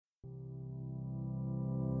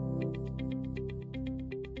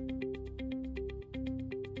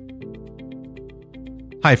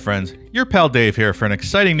Hi, friends. Your pal Dave here for an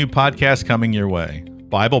exciting new podcast coming your way,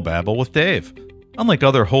 Bible Babble with Dave. Unlike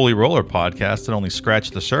other Holy Roller podcasts that only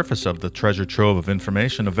scratch the surface of the treasure trove of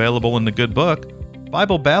information available in the good book,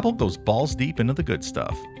 Bible Babble goes balls deep into the good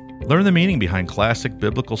stuff. Learn the meaning behind classic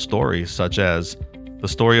biblical stories such as the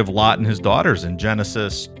story of Lot and his daughters in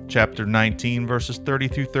Genesis chapter 19, verses 30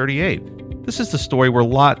 through 38. This is the story where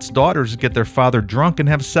Lot's daughters get their father drunk and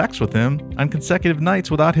have sex with him on consecutive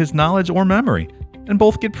nights without his knowledge or memory, and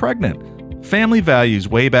both get pregnant. Family values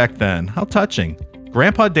way back then. How touching.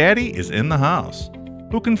 Grandpa Daddy is in the house.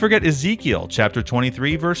 Who can forget Ezekiel chapter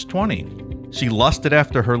 23, verse 20? She lusted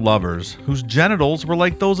after her lovers, whose genitals were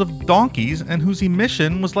like those of donkeys and whose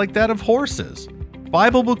emission was like that of horses.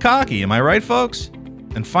 Bible bukkake, am I right, folks?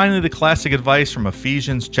 And finally, the classic advice from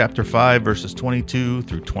Ephesians chapter 5, verses 22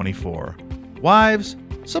 through 24. Wives,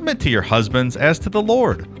 submit to your husbands as to the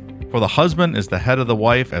Lord. For the husband is the head of the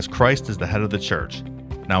wife, as Christ is the head of the church.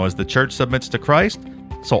 Now as the church submits to Christ,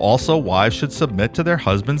 so also wives should submit to their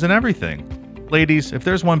husbands in everything. Ladies, if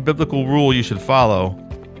there's one biblical rule you should follow,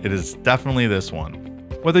 it is definitely this one.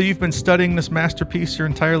 Whether you've been studying this masterpiece your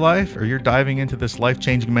entire life, or you're diving into this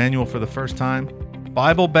life-changing manual for the first time,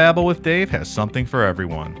 Bible Babble with Dave has something for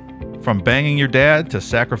everyone. From banging your dad to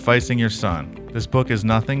sacrificing your son, this book is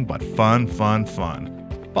nothing but fun, fun,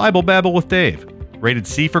 fun. Bible Babble with Dave. Rated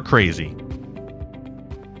C for crazy.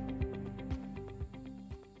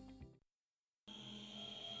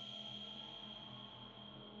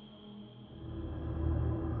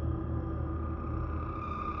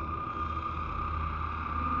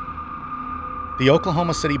 The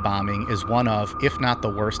Oklahoma City bombing is one of, if not the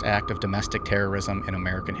worst act of domestic terrorism in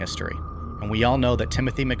American history. And we all know that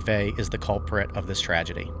Timothy McVeigh is the culprit of this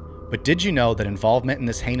tragedy. But did you know that involvement in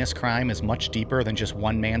this heinous crime is much deeper than just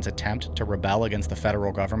one man's attempt to rebel against the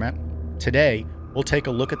federal government? Today, we'll take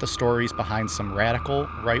a look at the stories behind some radical,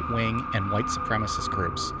 right-wing, and white supremacist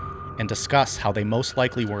groups, and discuss how they most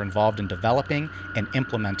likely were involved in developing and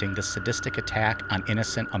implementing this sadistic attack on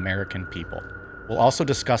innocent American people. We'll also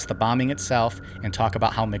discuss the bombing itself and talk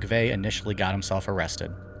about how McVeigh initially got himself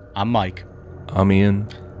arrested. I'm Mike. I'm Ian.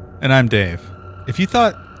 And I'm Dave. If you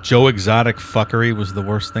thought Joe Exotic fuckery was the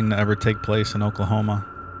worst thing to ever take place in Oklahoma,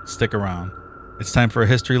 stick around. It's time for a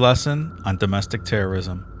history lesson on domestic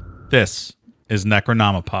terrorism. This is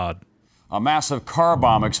Necronomipod. A massive car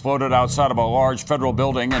bomb exploded outside of a large federal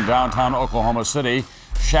building in downtown Oklahoma City,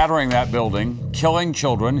 shattering that building, killing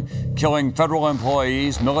children, killing federal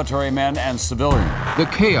employees, military men, and civilians. The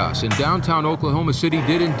chaos in downtown Oklahoma City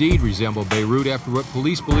did indeed resemble Beirut after what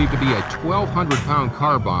police believe to be a 1,200-pound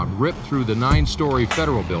car bomb ripped through the 9-story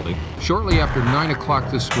federal building shortly after 9 o'clock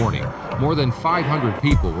this morning. More than 500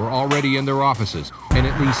 people were already in their offices, and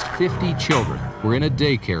at least 50 children were in a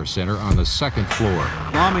daycare center on the second floor.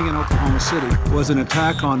 Bombing in Oklahoma City was an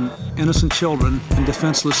attack on innocent children and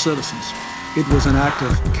defenseless citizens. It was an act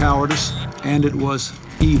of cowardice, and it was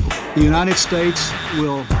evil. The United States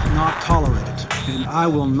will not tolerate it, and I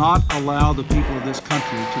will not allow the people of this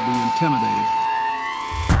country to be intimidated.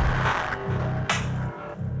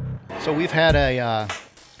 So we've had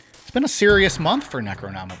it's been a serious month for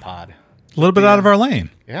Necronomipod. A little bit out of our lane.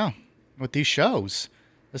 Yeah, with these shows.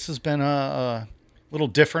 This has been a little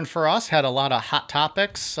different for us. Had a lot of hot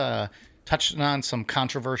topics, touched on some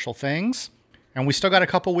controversial things, and we still got a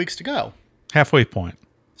couple weeks to go. Halfway point.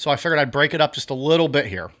 So I figured I'd break it up just a little bit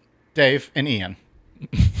here. Dave and Ian.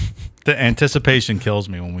 The anticipation kills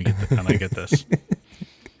me when I get this.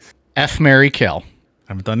 F, Marry, Kill.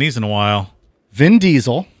 Haven't done these in a while. Vin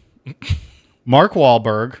Diesel, Mark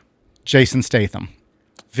Wahlberg, Jason Statham.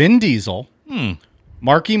 Vin Diesel,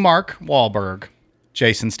 Marky Mark Wahlberg,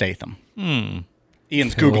 Jason Statham.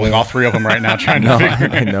 Ian's Googling all three of them right now, trying to figure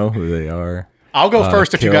it out. I know who they are. I'll go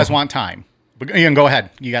first if you Kill. guys want time. But Ian, go ahead.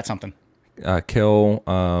 You got something. Kill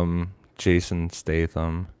Jason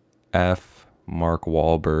Statham, F Mark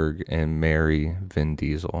Wahlberg, and marry Vin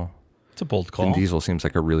Diesel. It's a bold call. Vin Diesel seems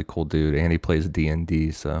like a really cool dude, and he plays D&D,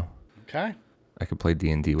 so Okay. I could play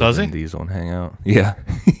D&D with Does he? Vin Diesel and hang out. Yeah.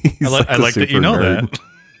 I like that you know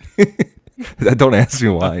that. Don't ask me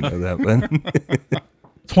why I know that, but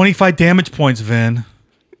 25 damage points, Vin.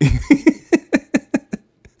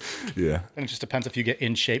 yeah. And it just depends if you get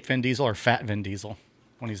in shape Vin Diesel or fat Vin Diesel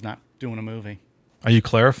when he's not doing a movie. Are you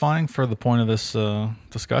clarifying for the point of this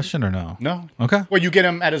discussion or no? No. Okay. Well, you get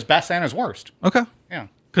him at his best and his worst. Okay. Yeah.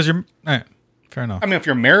 Because you're... All right. Fair enough. I mean, if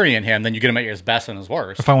you're marrying him, then you get him at his best and his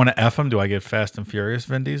worst. If I want to F him, do I get Fast and Furious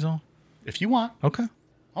Vin Diesel? If you want, Okay.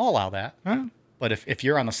 I'll allow that. All right. But if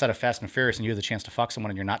you're on the set of Fast and Furious and you have the chance to fuck someone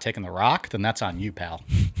and you're not taking The Rock, then that's on you, pal.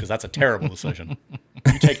 Because that's a terrible decision.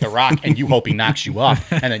 You take The Rock and you hope he knocks you up,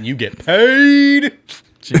 and then you get paid.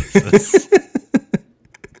 Jesus.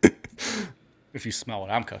 If you smell what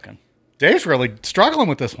I'm cooking. Dave's really struggling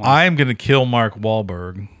with this one. I am going to kill Mark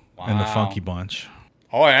Wahlberg and the Wow. Funky Bunch.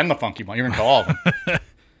 Oh, and the Funky Bunch. You're going to call all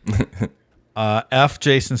of them. F.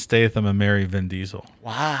 Jason Statham and marry Vin Diesel.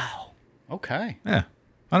 Wow. Okay. Yeah.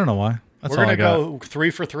 I don't know why. That's We're all I going to got. go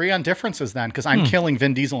 3 for 3 on differences then, because I'm killing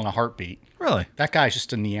Vin Diesel in a heartbeat. Really? That guy's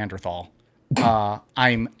just a Neanderthal.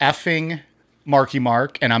 I'm effing Marky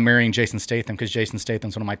Mark, and I'm marrying Jason Statham because Jason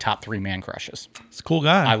Statham's one of my top 3 man crushes. It's a cool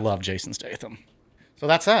guy. I love Jason Statham. So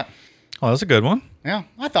that's that. Oh, that's a good one. Yeah,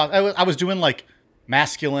 I thought I was doing like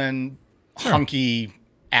masculine, hunky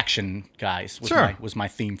action guys was my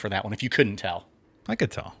theme for that one, if you couldn't tell. I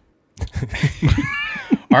could tell.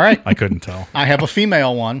 All right. I couldn't tell. I have a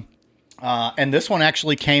female one. And this one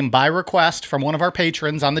actually came by request from one of our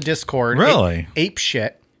patrons on the Discord. Really? Ape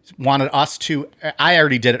Shit wanted us to. I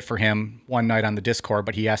already did it for him one night on the Discord,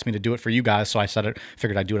 but he asked me to do it for you guys, so I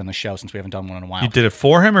figured I'd do it on the show since we haven't done one in a while. You did it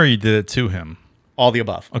for him or you did it to him? All the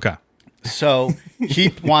above. Okay. So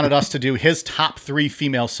he wanted us to do his top 3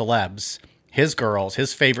 female celebs, his girls,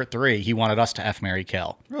 his favorite 3. He wanted us to F, marry,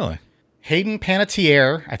 kill. Really? Hayden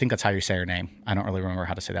Panettiere, I think that's how you say her name. I don't really remember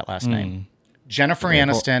how to say that last name. Jennifer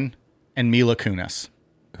Aniston and Mila Kunis.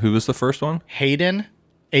 Who was the first one? Hayden,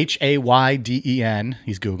 Hayden,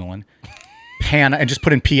 he's Googling, and just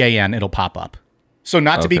put in PAN, it'll pop up. So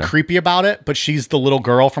not to be Okay. creepy about it, but she's the little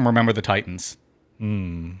girl from Remember the Titans.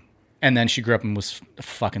 And then she grew up and was a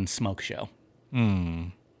fucking smoke show.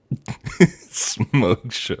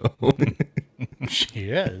 Smoke show. She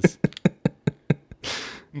is.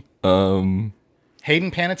 Hayden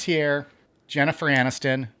Panettiere, Jennifer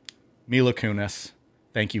Aniston, Mila Kunis.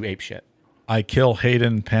 Thank you, Ape Shit. I kill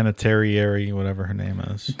Hayden Panettiere, whatever her name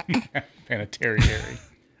is. Panettiere.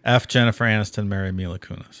 F. Jennifer Aniston, marry Mila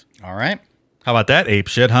Kunis. All right. How about that ape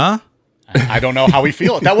shit, huh? I don't know how he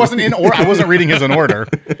feels. That wasn't in order. I wasn't reading his in order.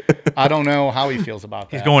 I don't know how he feels about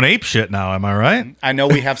that. He's going ape shit now, am I right? I know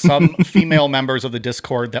we have some female members of the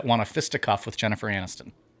Discord that want a fisticuff with Jennifer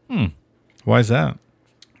Aniston. Why is that?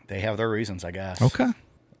 They have their reasons, I guess. Okay.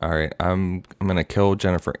 All right, I'm gonna kill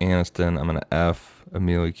Jennifer Aniston. I'm gonna F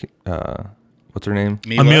Amelia. What's her name?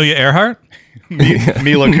 Amelia Earhart?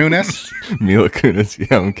 Mila Kunis. Mila Kunis.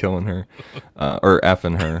 Yeah, I'm killing her, or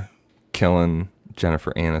effing her, killing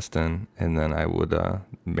Jennifer Aniston, and then I would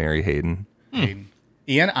marry Hayden.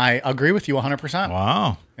 Ian, I agree with you 100%.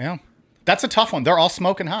 Wow. Yeah. That's a tough one. They're all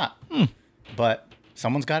smoking hot. But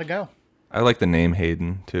someone's got to go. I like the name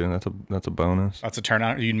Hayden too. That's a bonus. That's a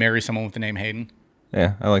turnout. You'd marry someone with the name Hayden.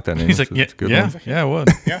 Yeah, I like that name. He's like, It's a good yeah, one. I would.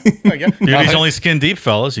 Yeah. Yeah. Beauty's only skin deep,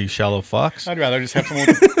 fellas, you shallow fucks. I'd rather just have someone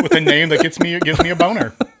with a name that gives me a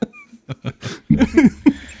boner.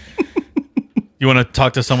 You want to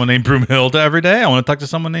talk to someone named Broomhilda every day? I want to talk to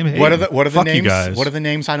someone named Hayden. What are the Fuck names? you guys. What are the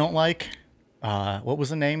names I don't like? What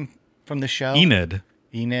was the name from the show? Enid.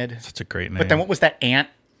 Enid. Such a great name. But then what was that Aunt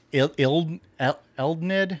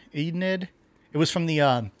Eldnid? Enid? It was from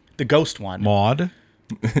the ghost one. Maud?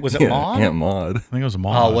 Was it Yeah, Maud? Aunt Maud. I think it was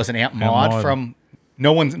Maud. Oh, was it Aunt Maud from?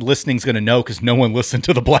 No one listening's gonna know because no one listened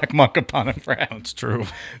to the Black Monk upon a Frown. That's true.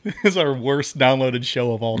 This is our worst downloaded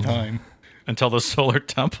show of all time. Until the Solar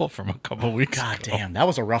Temple from a couple weeks God ago. damn, that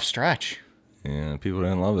was a rough stretch. Yeah, people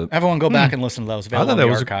didn't love it. Everyone go back and listen to those. I thought Available that on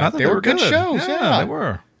the was archive. I thought They were good shows. Yeah, they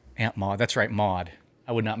were. Aunt Maud. That's right, Maud.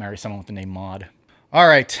 I would not marry someone with the name Maud. All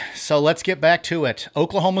right, so let's get back to it.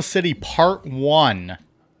 Oklahoma City, Part 1.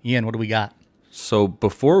 Ian, what do we got? So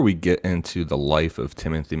before we get into the life of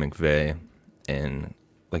Timothy McVeigh, and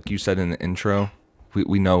like you said in the intro,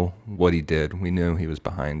 we know what he did. We knew he was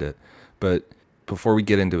behind it. But before we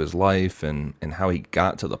get into his life and how he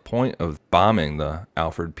got to the point of bombing the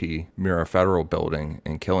Alfred P. Murrah Federal Building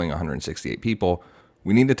and killing 168 people,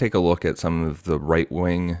 we need to take a look at some of the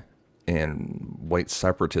right-wing and white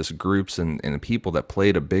separatist groups and people that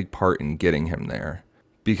played a big part in getting him there.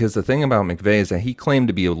 Because the thing about McVeigh is that he claimed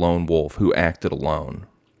to be a lone wolf who acted alone.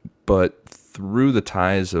 But through the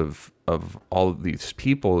ties of all of these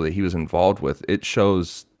people that he was involved with, it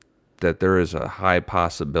shows that there is a high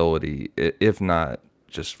possibility, if not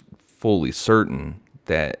just fully certain,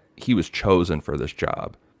 that he was chosen for this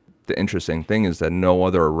job. The interesting thing is that no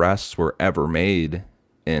other arrests were ever made,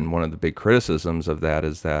 and one of the big criticisms of that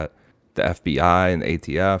is that the FBI and the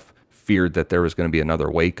ATF feared that there was going to be another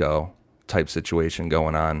Waco type situation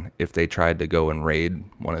going on if they tried to go and raid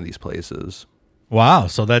one of these places. Wow.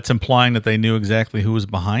 So that's implying that they knew exactly who was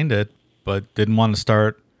behind it, but didn't want to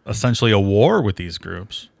start essentially a war with these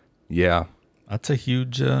groups. Yeah. That's a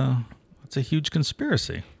huge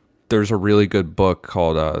conspiracy. There's a really good book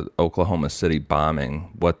called Oklahoma City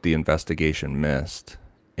Bombing, What the Investigation Missed.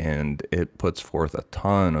 and it puts forth a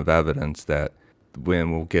ton of evidence that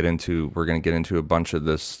when we're going to get into a bunch of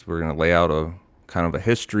this. We're going to lay out a kind of a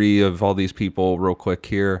history of all these people real quick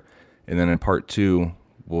here. And then in part 2,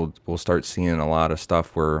 we'll start seeing a lot of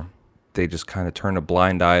stuff where they just kind of turn a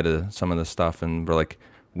blind eye to some of the stuff. And we're like,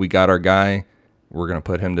 we got our guy. We're going to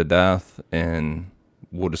put him to death. And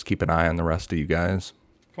we'll just keep an eye on the rest of you guys.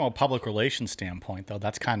 From a public relations standpoint, though,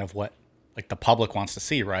 that's kind of what like the public wants to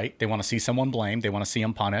see, right? They want to see someone blamed. They want to see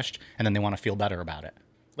him punished. And then they want to feel better about it.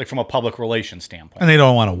 Like from a public relations standpoint. And they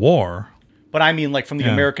don't want a war. But I mean, like from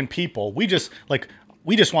the American people, we just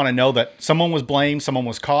want to know that someone was blamed, someone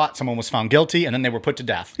was caught, someone was found guilty, and then they were put to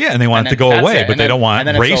death. Yeah, and they want it to go away, but they don't want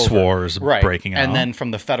race wars breaking out. And then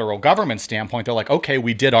from the federal government standpoint, they're like, okay,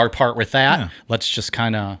 we did our part with that. Yeah. Let's just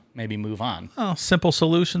kind of maybe move on. Oh, simple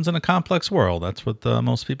solutions in a complex world. That's what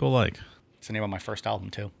most people like. It's the name of my first album,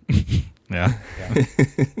 too. Yeah.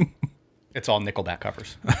 It's all Nickelback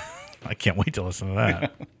covers. I can't wait to listen to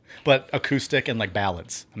that. But acoustic and like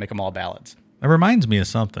ballads. I make them all ballads. That reminds me of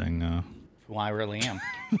something. Who I really am.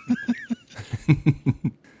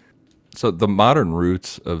 So the modern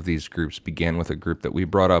roots of these groups began with a group that we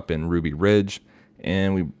brought up in Ruby Ridge,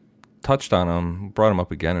 and we touched on them, brought them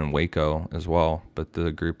up again in Waco as well. But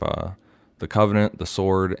the group, the Covenant, the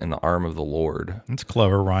Sword, and the Arm of the Lord. That's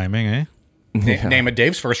clever rhyming, eh? Yeah. Name of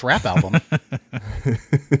Dave's first rap album.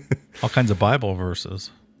 All kinds of Bible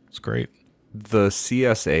verses. It's great. The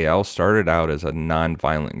CSAL started out as a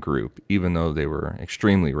non-violent group, even though they were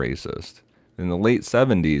extremely racist. In the late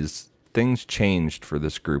 70s, things changed for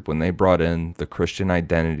this group when they brought in the Christian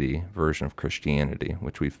Identity version of Christianity,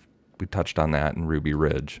 which we touched on that in Ruby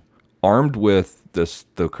Ridge. Armed with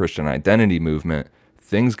the Christian Identity movement,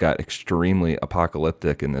 things got extremely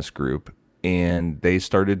apocalyptic in this group, and they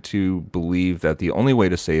started to believe that the only way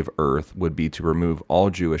to save Earth would be to remove all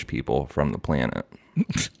Jewish people from the planet.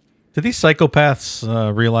 Did these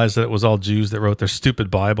psychopaths realize that it was all Jews that wrote their stupid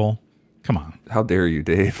Bible? Come on. How dare you,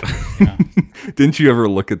 Dave? Yeah. Didn't you ever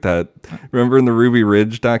look at that? Remember in the Ruby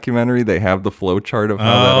Ridge documentary, they have the flow chart of how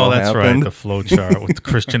that all happened? Oh, that's right, the flow chart with the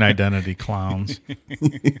Christian Identity clowns.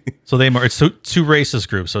 So it's two racist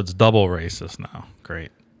groups, so it's double racist now.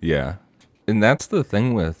 Great. Yeah. And that's the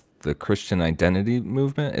thing with the Christian Identity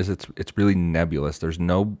movement is it's really nebulous. There's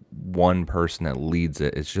no one person that leads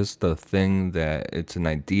it. It's just the thing that it's an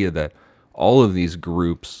idea that all of these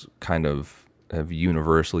groups kind of have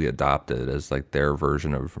universally adopted as like their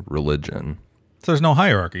version of religion. So there's no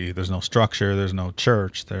hierarchy. There's no structure. There's no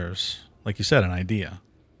church. There's, like you said, an idea.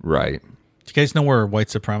 Right. Do you guys know where white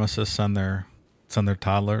supremacists send their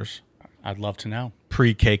toddlers? I'd love to know.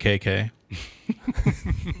 Pre-KKK.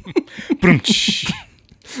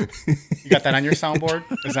 You got that on your soundboard?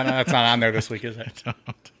 That's not on there this week, is it? I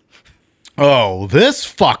don't. Oh, this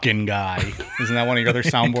fucking guy. Isn't that one of your other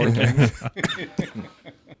soundboard things?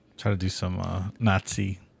 Try to do some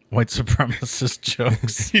Nazi white supremacist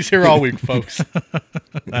jokes. He's here all week, folks.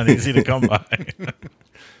 Not easy to come by.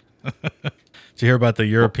 Did you hear about the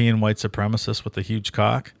European white supremacist with the huge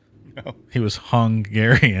cock? No. He was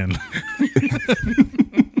Hungarian.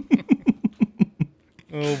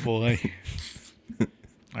 Oh, boy. All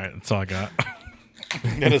right, that's all I got.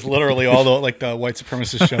 That is literally all the white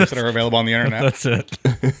supremacist jokes that are available on the internet. That's it.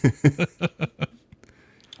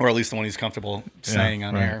 Or at least the one he's comfortable saying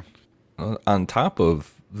on air. On top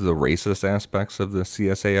of the racist aspects of the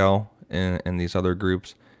CSAL and these other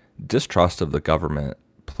groups, distrust of the government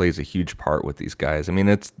plays a huge part with these guys. I mean,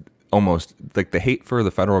 it's almost like the hate for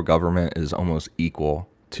the federal government is almost equal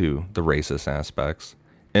to the racist aspects.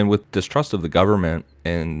 And with distrust of the government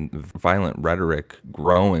and violent rhetoric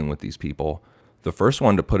growing with these people, the first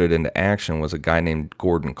one to put it into action was a guy named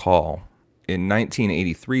Gordon Kahl. In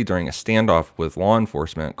 1983, during a standoff with law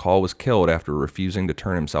enforcement, Kahl was killed after refusing to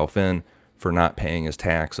turn himself in for not paying his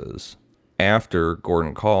taxes. After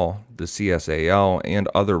Gordon Kahl, the CSAL and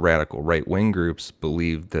other radical right-wing groups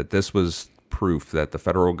believed that this was proof that the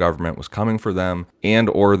federal government was coming for them and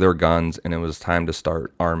or their guns, and it was time to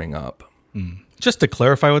start arming up. Just to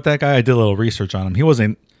clarify with that guy, I did a little research on him. He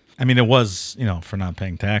wasn't, I mean, it was, for not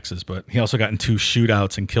paying taxes, but he also got in 2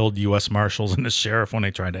 shootouts and killed U.S. Marshals and the sheriff when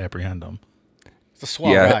they tried to apprehend him. It's a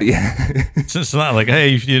swell guy. Yeah. It's not like,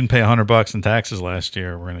 hey, if you didn't pay $100 in taxes last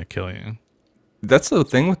year, we're going to kill you. That's the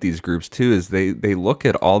thing with these groups, too, is they look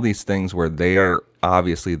at all these things where they are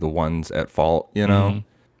obviously the ones at fault, Mm-hmm.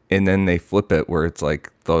 And then they flip it where it's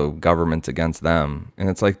like the government's against them. And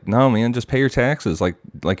it's like, no, man, just pay your taxes like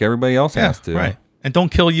everybody else has to. Right. And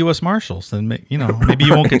don't kill U.S. Marshals. Then, maybe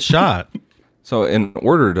you won't get shot. So in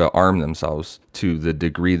order to arm themselves to the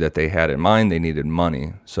degree that they had in mind, they needed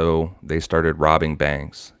money. So they started robbing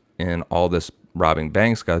banks. And all this robbing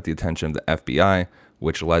banks got the attention of the FBI,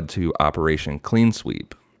 which led to Operation Clean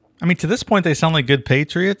Sweep. I mean, to this point, they sound like good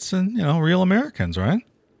patriots and, real Americans, right?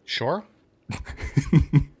 Sure.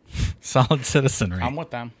 Solid citizenry. I'm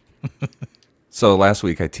with them. So last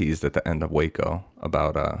week I teased at the end of Waco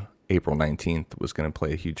about April 19th was going to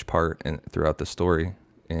play a huge part throughout the story.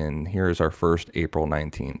 And here is our first April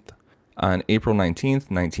 19th. On April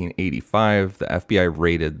 19th, 1985, the FBI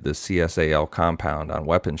raided the CSAL compound on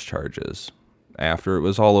weapons charges. After it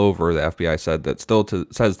was all over, the FBI said that still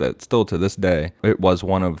to this day, it was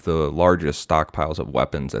one of the largest stockpiles of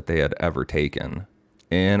weapons that they had ever taken.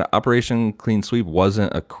 And Operation Clean Sweep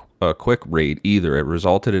wasn't a quick raid either. It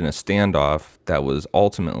resulted in a standoff that was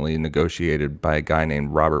ultimately negotiated by a guy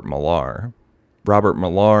named Robert Millar. Robert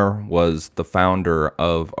Millar was the founder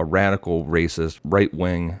of a radical racist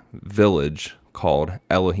right-wing village called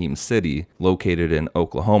Elohim City, located in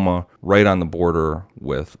Oklahoma, right on the border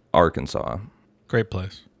with Arkansas. Great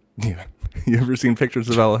place. Yeah. You ever seen pictures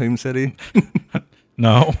of Elohim City?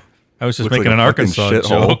 No. I was just Looks making like an a Arkansas fucking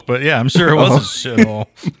shithole. joke, but yeah, I'm sure it was a shithole.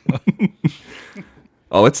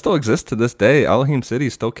 Oh, it still exists to this day. Elohim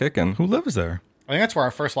City's still kicking. Who lives there? I think that's where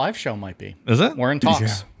our first live show might be. Is it? We're in talks.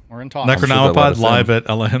 Yeah. We're in talks. sure they'll let Necronomicon us live in. at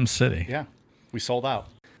Elohim City. Yeah, we sold out.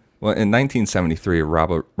 Well, in 1973,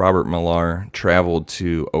 Robert Millar traveled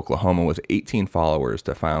to Oklahoma with 18 followers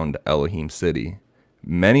to found Elohim City.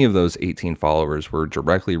 Many of those 18 followers were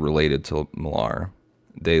directly related to Millar.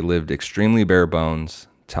 They lived extremely bare bones,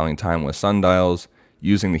 telling time with sundials,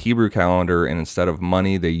 using the Hebrew calendar, and instead of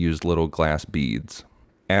money, they used little glass beads.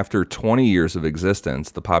 After 20 years of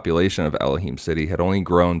existence, the population of Elohim City had only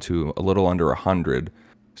grown to a little under 100.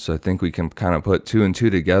 So I think we can kind of put two and two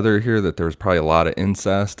together here that there was probably a lot of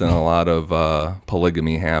incest and a lot of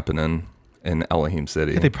polygamy happening in Elohim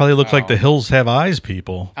City. Yeah, they probably look like the Hills Have Eyes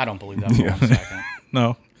people. I don't believe that for 1 second.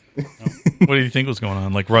 No. What do you think was going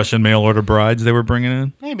on? Like Russian mail order brides they were bringing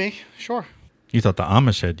in? Maybe, sure. You thought the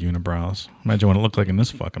Amish had unibrows. Imagine what it looked like in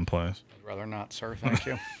this fucking place. I'd rather not, sir. Thank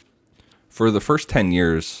you. For the first 10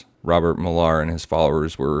 years, Robert Millar and his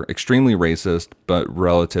followers were extremely racist, but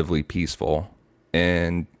relatively peaceful.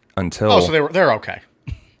 And until... Oh, so they're okay.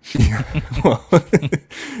 well,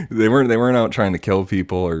 they weren't out trying to kill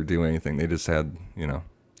people or do anything. They just had, No,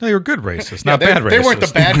 they were good racists, not bad racists. They weren't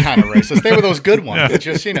the bad kind of racists. They were those good ones that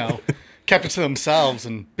just, kept it to themselves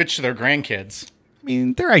and bitched to their grandkids. I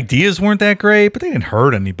mean, their ideas weren't that great, but they didn't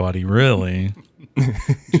hurt anybody, really.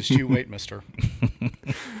 Just you wait, mister.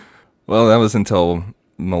 Well, that was until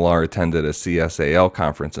Millar attended a CSAL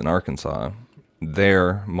conference in Arkansas.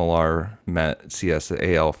 There, Millar met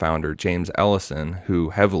CSAL founder James Ellison, who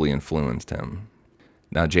heavily influenced him.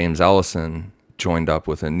 Now, James Ellison joined up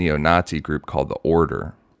with a neo-Nazi group called the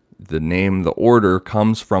Order. The name The Order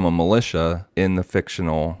comes from a militia in the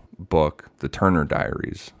fictional book, The Turner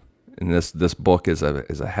Diaries. And this book is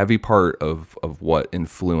a heavy part of what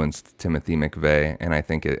influenced Timothy McVeigh. And I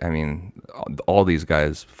think, all these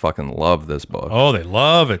guys fucking love this book. Oh, they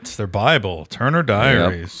love it. It's their Bible. Turner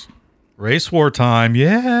Diaries. Yep. Race war time.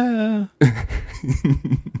 Yeah.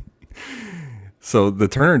 So The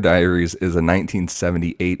Turner Diaries is a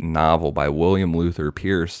 1978 novel by William Luther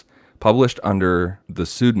Pierce, published under the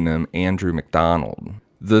pseudonym Andrew MacDonald.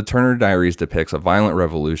 The Turner Diaries depicts a violent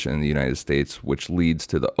revolution in the United States, which leads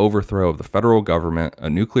to the overthrow of the federal government,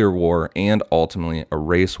 a nuclear war, and ultimately a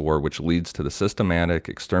race war, which leads to the systematic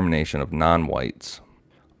extermination of non-whites.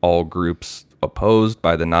 All groups opposed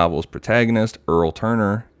by the novel's protagonist, Earl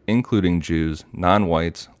Turner, including Jews,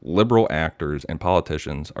 non-whites, liberal actors, and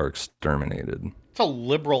politicians, are exterminated. It's a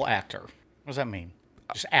liberal actor. What does that mean?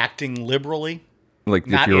 Just acting liberally? Like,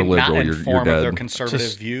 if you're a liberal, you're of dead. their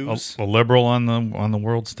conservative views. A liberal on the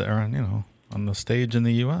world stage, on the stage in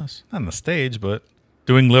the U.S. Not on the stage, but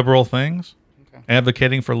doing liberal things,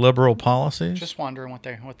 advocating for liberal policies. Just wondering what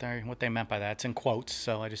they meant by that. It's in quotes,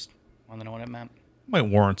 so I just want to know what it meant. Might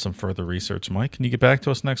warrant some further research, Mike. Can you get back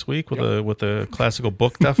to us next week with a classical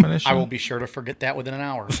book definition? I will be sure to forget that within an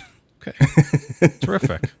hour. Okay,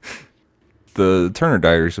 terrific. The Turner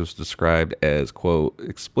Diaries was described as, quote,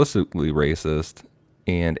 explicitly racist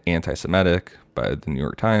and anti-Semitic by the New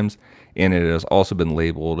York Times, and it has also been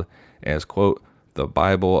labeled as, quote, the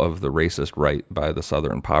Bible of the racist right by the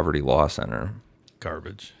Southern Poverty Law Center.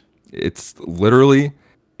 Garbage. It's literally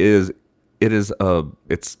it's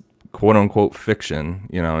quote unquote fiction,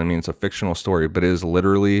 it's a fictional story, but it is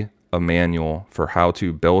literally a manual for how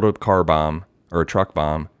to build a car bomb or a truck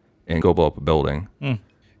bomb and go blow up a building.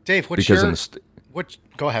 Dave,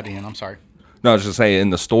 go ahead, Ian. I'm sorry. No, I was just saying, in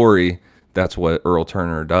the story, that's what Earl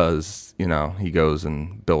Turner does. He goes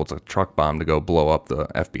and builds a truck bomb to go blow up the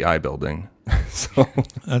FBI building. So,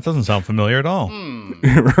 That doesn't sound familiar at all.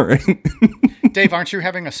 right? Dave, aren't you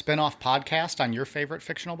having a spin-off podcast on your favorite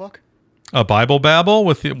fictional book? A Bible Babble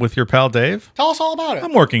with your pal Dave? Tell us all about it.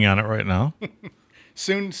 I'm working on it right now.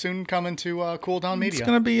 Soon coming to Cool Down Media. It's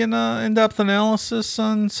going to be an in-depth analysis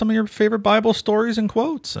on some of your favorite Bible stories and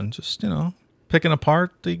quotes and just, picking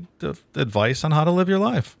apart the advice on how to live your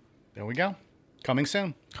life. There we go. Coming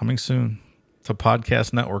soon. Coming soon to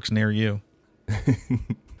podcast networks near you.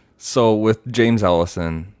 So with James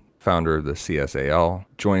Ellison, founder of the CSAL,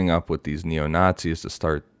 joining up with these neo-Nazis to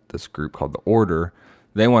start this group called the Order,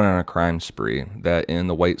 they went on a crime spree that in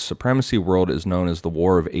the white supremacy world is known as the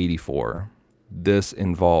War of 84. This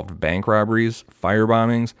involved bank robberies,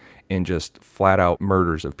 firebombings, and just flat-out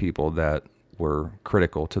murders of people that were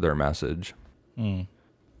critical to their message.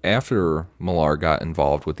 After Millar got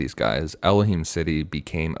involved with these guys, Elohim City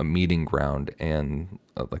became a meeting ground and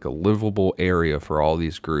like a livable area for all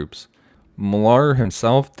these groups. Millar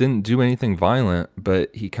himself didn't do anything violent,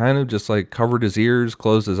 but he kind of just like covered his ears,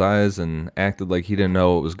 closed his eyes, and acted like he didn't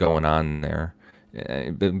know what was going on there.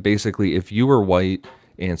 But basically, if you were white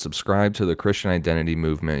and subscribed to the Christian identity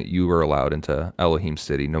movement, you were allowed into Elohim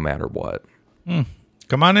City no matter what.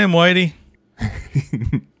 Come on in, Whitey.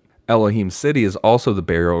 Elohim City is also the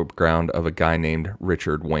burial ground of a guy named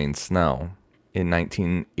Richard Wayne Snell. In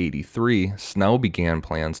 1983, Snell began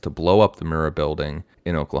plans to blow up the Murrah building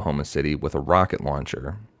in Oklahoma City with a rocket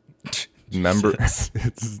launcher. Remember,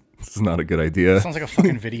 it's not a good idea. Sounds like a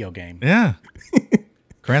fucking video game. Yeah.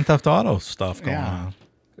 Grand Theft Auto stuff going Yeah. on.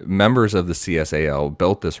 Members of the CSAL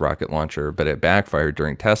built this rocket launcher, but it backfired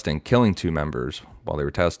during testing, killing 2 members while they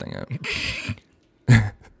were testing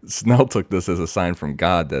it. Snell took this as a sign from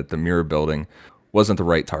God that the Murrah building wasn't the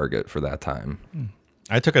right target for that time.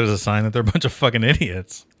 I took it as a sign that they're a bunch of fucking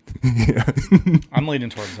idiots. I'm leaning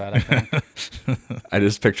towards that, I think. I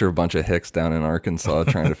just picture a bunch of hicks down in Arkansas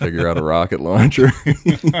trying to figure out a rocket launcher.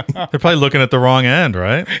 They're probably looking at the wrong end,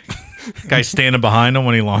 right? Guy standing behind him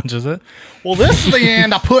when he launches it. Well, this is the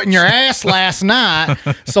end I put in your ass last night,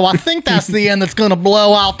 so I think that's the end that's going to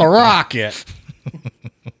blow out the rocket.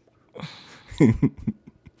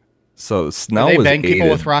 So Snell Do they was bang people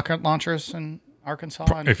aided. with rocket launchers in Arkansas?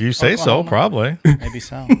 and If you say so, Oklahoma? probably. Maybe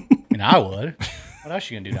so. I mean, I would. What else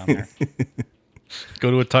you going to do down there? Go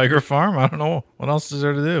to a tiger farm. I don't know. What else is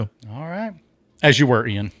there to do? All right. As you were,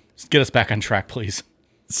 Ian. Get us back on track, please.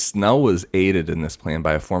 Snell was aided in this plan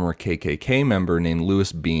by a former KKK member named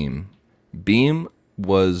Louis Beam. Beam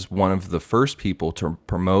was one of the first people to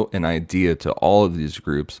promote an idea to all of these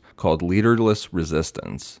groups called leaderless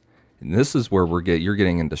resistance. And this is where you're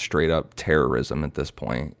getting into straight up terrorism at this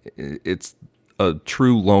point. It's a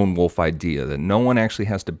true lone wolf idea that no one actually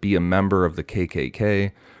has to be a member of the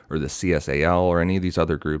KKK or the CSAL or any of these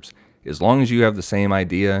other groups. As long as you have the same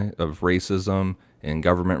idea of racism and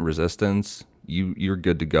government resistance, you're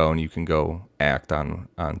good to go and you can go act on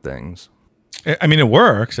things. I mean, it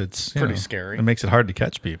works. It's Pretty scary. It makes it hard to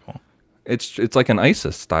catch people. It's like an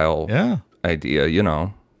ISIS style Yeah. idea, you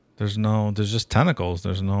know. There's just tentacles.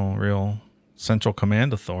 There's no real central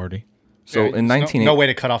command authority. So in 19 no way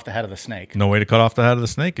to cut off the head of the snake. No way to cut off the head of the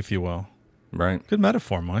snake, if you will. right. Good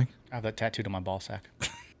metaphor, Mike. I have that tattooed on my ball sack.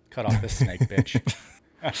 Cut off this snake, bitch.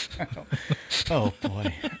 Oh,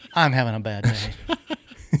 boy. I'm having a bad day.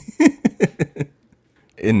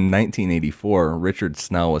 In 1984, Richard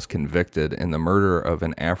Snell was convicted in the murder of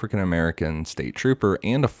an African-American state trooper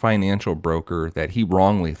and a financial broker that he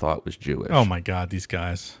wrongly thought was Jewish. Oh my God, these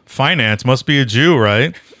guys. Finance must be a Jew,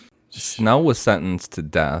 right? Snell was sentenced to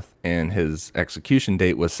death, and his execution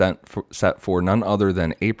date was set for none other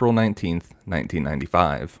than April 19th,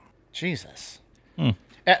 1995. Jesus.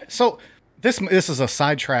 So this is a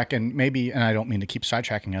sidetrack, and I don't mean to keep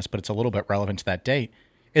sidetracking us, but it's a little bit relevant to that date.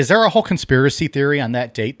 Is there a whole conspiracy theory on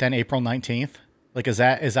that date then, April 19th? Like, is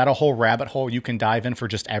that a whole rabbit hole you can dive in for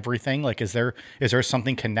just everything? Like, is there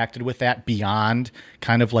something connected with that beyond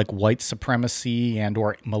kind of like white supremacy and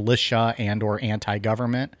or militia and or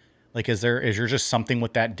anti-government? Like, is there just something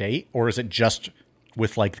with that date, or is it just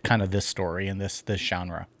with like kind of this story and this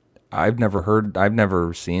genre? I've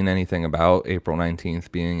never seen anything about April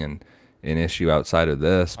 19th being an issue outside of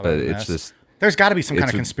this, but it's just... There's got to be some kind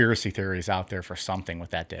of conspiracy theories out there for something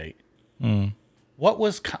with that date. What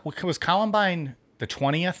was Columbine the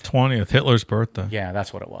 20th? 20th, Hitler's birthday. Yeah,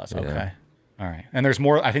 that's what it was. Okay. All right. And there's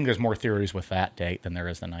more. I think there's more theories with that date than there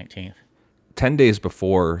is the 19th. 10 days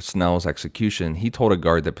before Snell's execution, he told a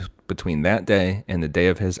guard that between that day and the day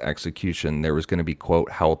of his execution, there was going to be,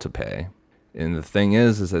 quote, hell to pay. And the thing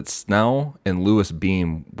is that Snell and Louis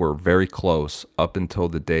Beam were very close up until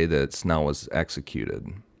the day that Snell was executed.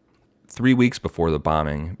 3 weeks before the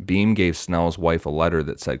bombing, Beam gave Snell's wife a letter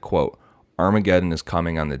that said, quote, Armageddon is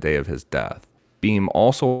coming on the day of his death. Beam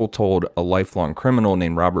also told a lifelong criminal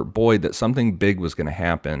named Robert Boyd that something big was going to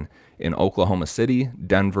happen in Oklahoma City,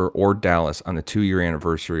 Denver, or Dallas on the 2-year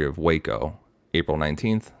anniversary of Waco, April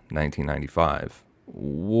 19th, 1995.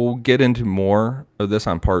 We'll get into more of this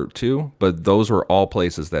on part 2, but those were all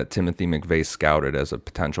places that Timothy McVeigh scouted as a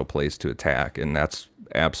potential place to attack, and that's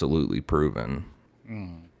absolutely proven.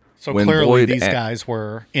 So When clearly Boyd these guys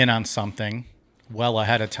were in on something well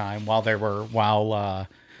ahead of time while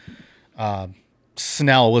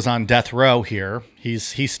Snell was on death row here.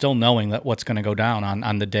 He's still knowing that what's going to go down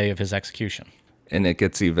on the day of his execution. And it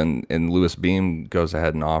gets even, and Louis Beam goes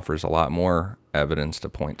ahead and offers a lot more evidence to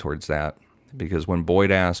point towards that. Because when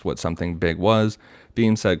Boyd asked what something big was,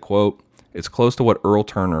 Beam said, quote, it's close to what Earl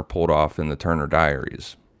Turner pulled off in the Turner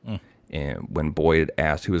Diaries. And when Boyd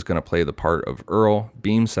asked who was going to play the part of Earl,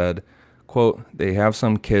 Beam said, quote, they have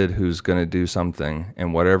some kid who's going to do something,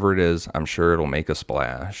 and whatever it is, I'm sure it'll make a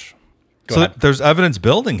splash. So there's evidence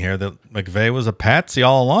building here that McVeigh was a patsy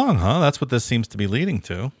all along, huh? That's what this seems to be leading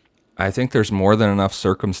to. I think there's more than enough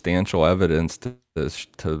circumstantial evidence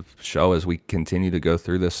to show as we continue to go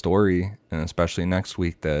through this story, and especially next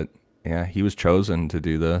week, that, yeah, he was chosen to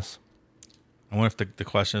do this. I wonder if the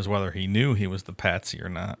question is whether he knew he was the patsy or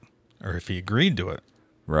not, or if he agreed to it.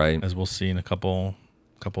 Right. As we'll see in a couple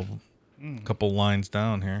lines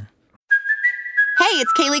down here. Hey,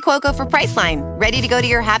 it's Kaylee Cuoco for Priceline. Ready to go to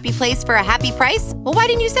your happy place for a happy price? Well, why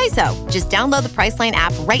didn't you say so? Just download the Priceline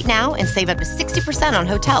app right now and save up to 60% on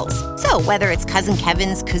hotels. So whether it's Cousin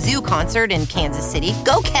Kevin's Kazoo Concert in Kansas City,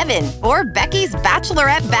 go Kevin, or Becky's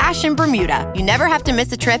Bachelorette Bash in Bermuda, you never have to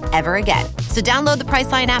miss a trip ever again. So download the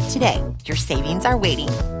Priceline app today. Your savings are waiting.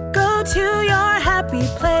 Go to your happy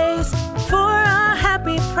place for a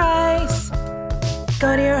happy price.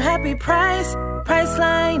 Go to your happy price,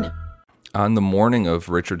 Priceline. On the morning of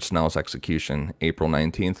Richard Snell's execution, April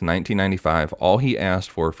 19th, 1995, all he asked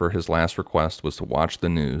for his last request was to watch the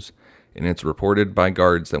news, and it's reported by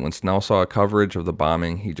guards that when Snell saw coverage of the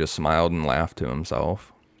bombing, he just smiled and laughed to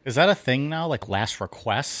himself. Is that a thing now, like last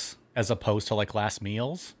requests as opposed to like last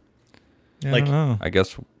meals? Yeah, like, I don't know. I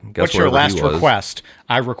guess what's your wherever he last was. request?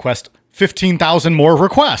 I request 15,000 more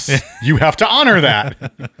requests. You have to honor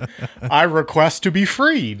that. I request to be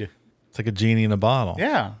freed. It's like a genie in a bottle.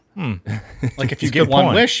 Yeah. Like if you That's a get good one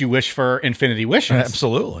point. wish, you wish for infinity wishes.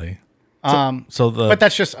 Absolutely. But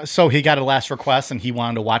that's just so he got a last request and he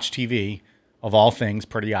wanted to watch TV. Of all things,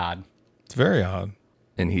 pretty odd. It's very odd.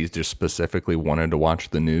 And he just specifically wanted to watch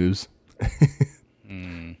the news.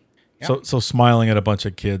 So smiling at a bunch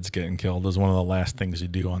of kids getting killed is one of the last things you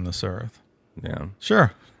do on this earth. Yeah.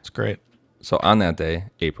 Sure. It's great. So on that day,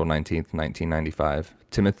 April 19th, 1995,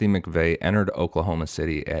 Timothy McVeigh entered Oklahoma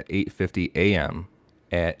City at 8:50 a.m.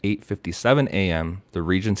 At 8:57 a.m., the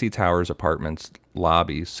Regency Towers Apartments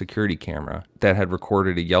lobby security camera that had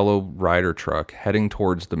recorded a yellow Ryder truck heading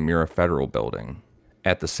towards the Mira Federal Building.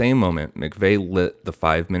 At the same moment, McVeigh lit the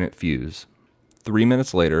 5-minute fuse. 3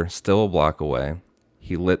 minutes later, still a block away,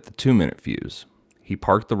 he lit the 2-minute fuse. He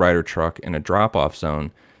parked the Ryder truck in a drop-off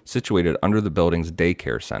zone situated under the building's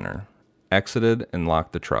daycare center, exited and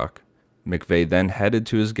locked the truck. McVeigh then headed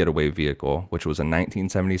to his getaway vehicle, which was a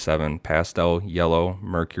 1977 pastel yellow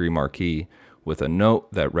Mercury Marquis with a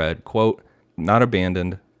note that read, quote, not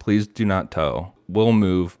abandoned, please do not tow. Will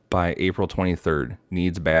move by April 23rd,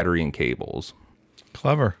 needs battery and cables.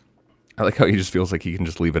 Clever. I like how he just feels like he can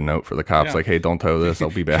just leave a note for the cops, Yeah. like, hey, don't tow this,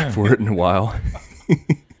 I'll be back for it in a while.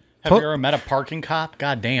 Have you ever met a parking cop?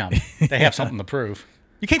 God damn. They have something to prove.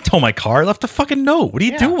 You can't tow my car. I left a fucking note. What are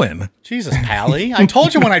you Yeah. doing? Jesus, Pally. I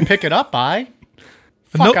told you when I'd pick it up by.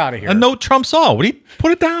 Fuck out of here. A note trumps all. What do you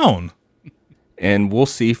put it down? And we'll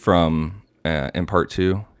see from, in part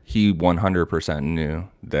 2, he 100% knew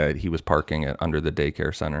that he was parking it under the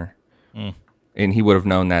daycare center. And he would have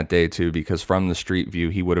known that day, too, because from the street view,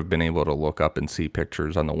 he would have been able to look up and see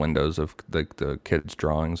pictures on the windows of the kids'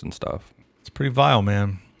 drawings and stuff. It's pretty vile,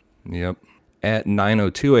 man. Yep. At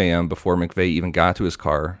 9:02 a.m., before McVeigh even got to his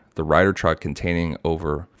car, the Ryder truck containing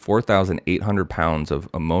over 4,800 pounds of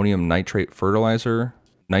ammonium nitrate fertilizer,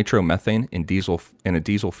 nitromethane, and a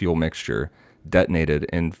diesel fuel mixture detonated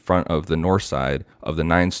in front of the north side of the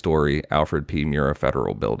 9-story Alfred P. Mura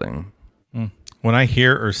Federal Building. When I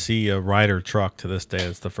hear or see a Ryder truck to this day,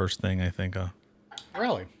 it's the first thing I think of.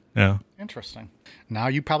 Really? Yeah. Interesting. Now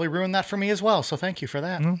you probably ruined that for me as well, so thank you for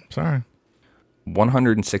that. Sorry.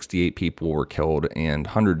 168 people were killed and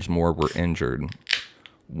hundreds more were injured.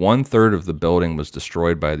 1/3 of the building was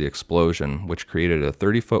destroyed by the explosion, which created a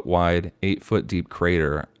 30-foot wide, 8-foot deep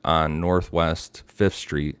crater on Northwest 5th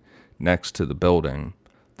Street next to the building.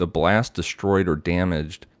 The blast destroyed or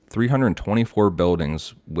damaged 324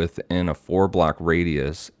 buildings within a 4-block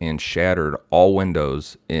radius and shattered all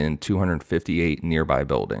windows in 258 nearby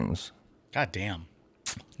buildings. God damn.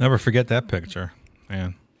 Never forget that picture.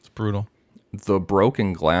 Man, it's brutal. The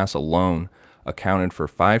broken glass alone accounted for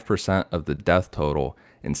 5% of the death total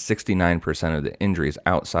and 69% of the injuries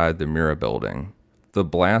outside the Murrah building. The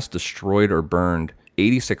blast destroyed or burned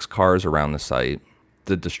 86 cars around the site.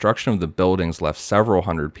 The destruction of the buildings left several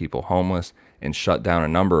hundred people homeless and shut down a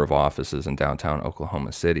number of offices in downtown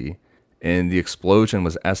Oklahoma City. And the explosion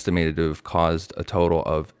was estimated to have caused a total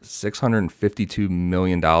of $652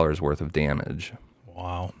 million worth of damage.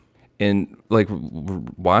 Wow. And like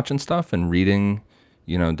watching stuff and reading,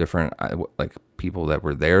 you know, different like people that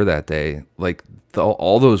were there that day, like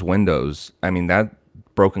all those windows, I mean, that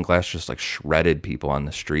broken glass just like shredded people on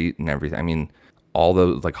the street and everything. I mean, all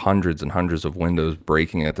those like hundreds and hundreds of windows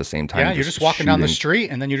breaking at the same time. Yeah, you're just walking down the street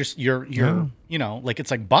and then you're you know, like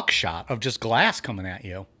it's like buckshot of just glass coming at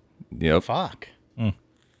you. Yep. Fuck.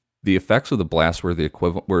 The effects of the blast were the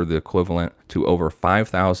equivalent to over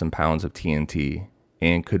 5,000 pounds of TNT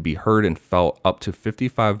and could be heard and felt up to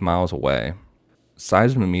 55 miles away.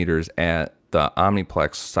 Seismometers at the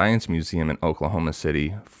Omniplex Science Museum in Oklahoma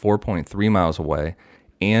City, 4.3 miles away,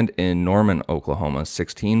 and in Norman, Oklahoma,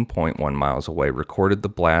 16.1 miles away, recorded the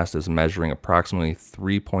blast as measuring approximately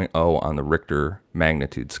 3.0 on the Richter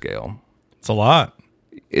magnitude scale. It's a lot.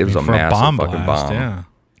 It was a massive fucking bomb. Yeah.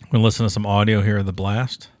 We're going to listen to some audio here of the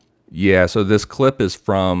blast. Yeah, so this clip is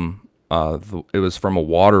from, it was from a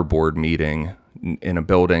water board meeting in a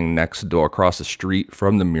building next door, across the street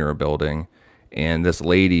from the Murrah building. And this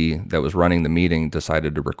lady that was running the meeting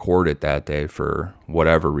decided to record it that day for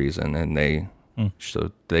whatever reason. And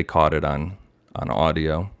so they caught it on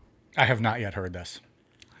audio. I have not yet heard this.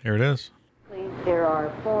 Here it is. Please, there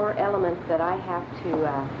are 4 elements that I have to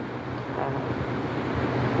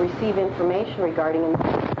receive information regarding.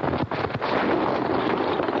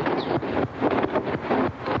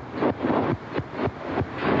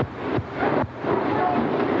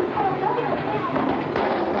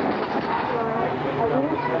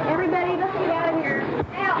 Everybody, let's get out of here.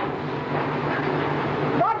 Now,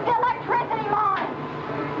 what's the electricity line?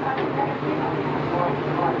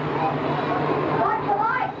 What's the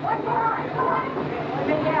light? What's the light?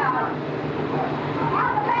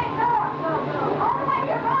 Out the main door. All the way to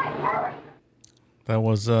your right. Hurry. That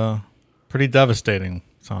was pretty devastating,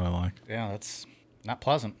 sounded like. Yeah, that's not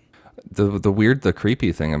pleasant. The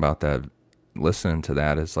creepy thing about that, listening to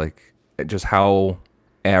that, is like just how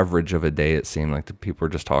average of a day it seemed. Like the people were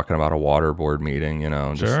just talking about a water board meeting, you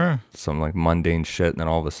know, just some like mundane shit, and then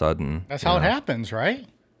all of a sudden, that's how it happens, right?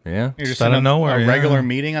 Yeah, you're just out in of nowhere. A regular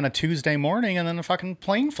meeting on a Tuesday morning, and then a fucking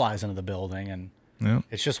plane flies into the building, and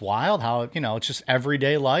it's just wild how it's just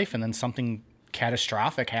everyday life, and then something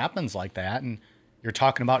catastrophic happens like that, and you're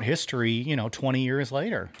talking about history, 20 years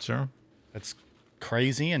later. Sure, it's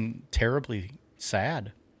crazy and terribly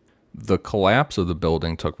sad. The collapse of the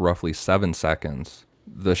building took roughly 7 seconds.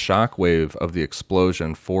 The shockwave of the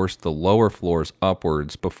explosion forced the lower floors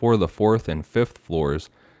upwards before the 4th and 5th floors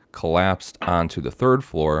collapsed onto the 3rd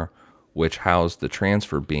floor, which housed the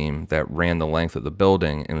transfer beam that ran the length of the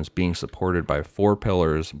building and was being supported by 4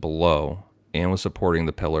 pillars below and was supporting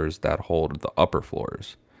the pillars that hold the upper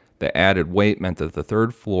floors. The added weight meant that the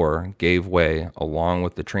 3rd floor gave way along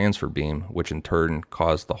with the transfer beam, which in turn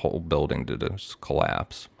caused the whole building to just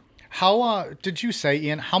collapse. How did you say,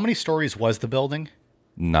 Ian, how many stories was the building?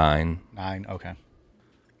 9. 9, okay.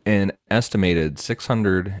 An estimated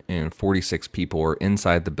 646 people were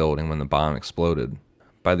inside the building when the bomb exploded.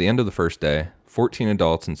 By the end of the first day, 14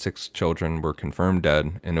 adults and 6 children were confirmed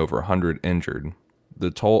dead and over 100 injured.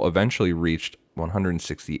 The toll eventually reached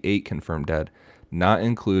 168 confirmed dead, not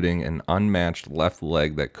including an unmatched left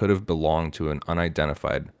leg that could have belonged to an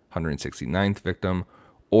unidentified 169th victim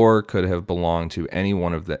or could have belonged to any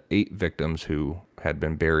one of the 8 victims who had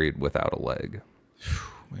been buried without a leg.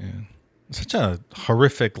 Man, such a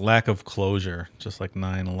horrific lack of closure, just like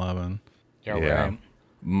 9/11. Yeah. Right.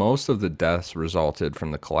 Most of the deaths resulted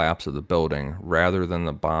from the collapse of the building rather than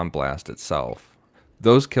the bomb blast itself.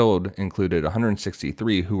 Those killed included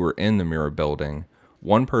 163 who were in the Murrah building,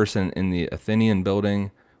 1 person in the Athenian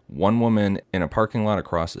building, 1 woman in a parking lot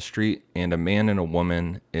across the street, and a man and a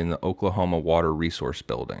woman in the Oklahoma Water Resource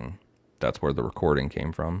building. That's where the recording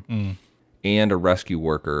came from. And a rescue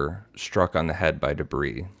worker struck on the head by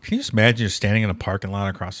debris. Can you just imagine you're standing in a parking lot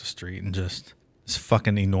across the street and just this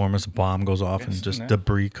fucking enormous bomb goes off and just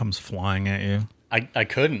debris comes flying at you? I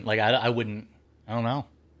couldn't. Like, I wouldn't. I don't know.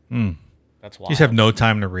 That's You wild. just have no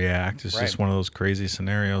time to react. It's Right. just one of those crazy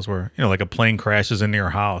scenarios where, you know, like a plane crashes into your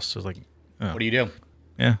house. It's like, What do you do?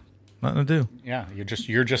 yeah, nothing to do. Yeah,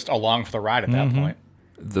 you're just along for the ride at that point.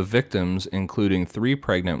 The victims, including 3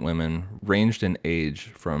 pregnant women, ranged in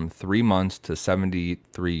age from 3 months to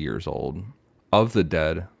 73 years old. Of the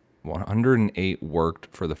dead, 108 worked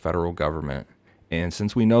for the federal government. And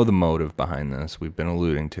since we know the motive behind this, we've been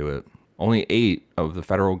alluding to it, only 8 of the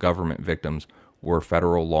federal government victims were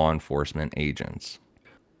federal law enforcement agents.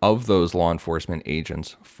 Of those law enforcement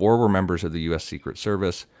agents, 4 were members of the U.S. Secret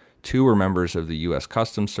Service, 2 were members of the U.S.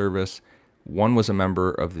 Customs Service, 1 was a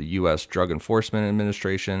member of the U.S. Drug Enforcement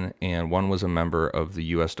Administration, and 1 was a member of the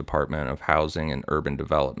U.S. Department of Housing and Urban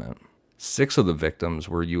Development. 6 of the victims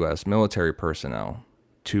were U.S. military personnel,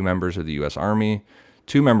 2 members of the U.S. Army,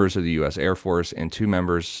 2 members of the U.S. Air Force, and 2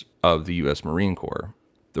 members of the U.S. Marine Corps.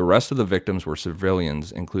 The rest of the victims were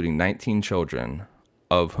civilians, including 19 children,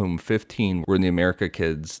 of whom 15 were in the America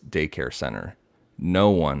Kids Daycare Center. No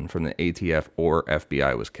one from the ATF or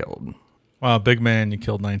FBI was killed. Wow, big man, you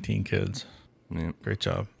killed 19 kids. Yeah. Great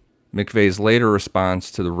job. McVeigh's later response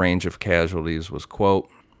to the range of casualties was, quote,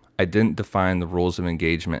 "I didn't define the rules of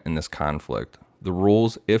engagement in this conflict. The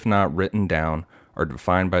rules, if not written down, are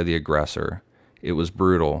defined by the aggressor. It was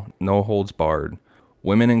brutal, no holds barred.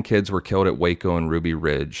 Women and kids were killed at Waco and Ruby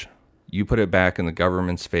Ridge. You put it back in the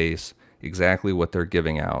government's face, exactly what they're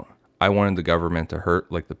giving out. I wanted the government to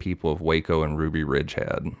hurt like the people of Waco and Ruby Ridge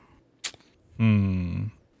had."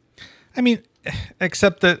 I mean,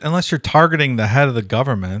 except that unless you're targeting the head of the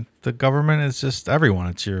government is just everyone.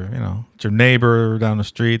 It's your, you know, it's your neighbor down the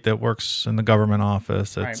street that works in the government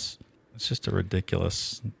office. It's just a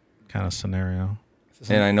ridiculous kind of scenario.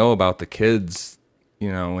 And I know about the kids,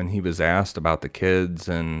 you know, when he was asked about the kids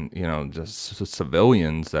and, you know, just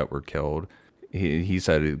civilians that were killed, he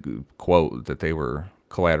said, quote, that they were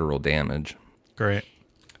collateral damage. Great.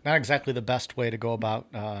 Not exactly the best way to go about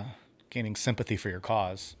gaining sympathy for your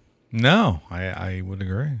cause. No, I would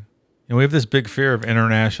agree. You know, we have this big fear of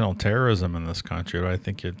international terrorism in this country, but I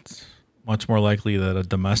think it's much more likely that a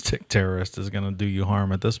domestic terrorist is going to do you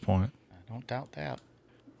harm at this point. I don't doubt that.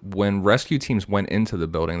 When rescue teams went into the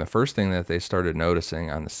building, the first thing that they started noticing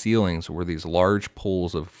on the ceilings were these large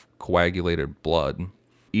pools of coagulated blood.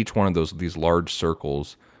 Each one of these large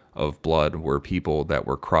circles of blood were people that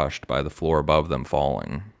were crushed by the floor above them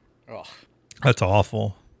falling. Ugh. That's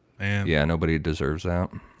awful, man. Yeah, nobody deserves that.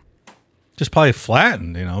 Just probably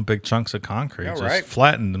flattened, you know, big chunks of concrete. Yeah, just right.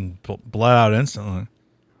 flattened and bled out instantly.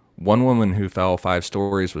 One woman who fell 5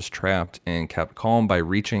 stories was trapped and kept calm by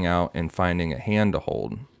reaching out and finding a hand to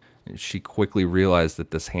hold. She quickly realized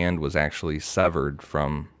that this hand was actually severed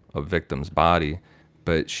from a victim's body,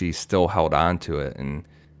 but she still held on to it. And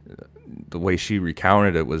the way she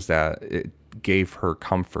recounted it was that it gave her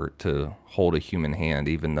comfort to hold a human hand,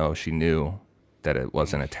 even though she knew that it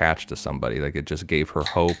wasn't attached to somebody. Like, it just gave her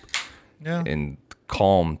hope and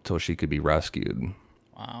calm till she could be rescued.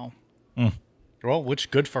 Wow. Well, which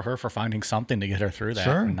good for her for finding something to get her through that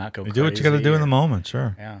Sure. and not go You crazy. do what you got to do in the or- moment,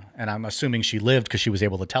 sure. Yeah, and I'm assuming she lived because she was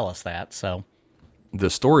able to tell us that. So The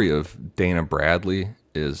story of Dana Bradley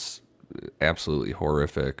is absolutely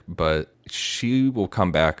horrific, but she will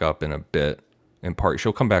come back up in a bit.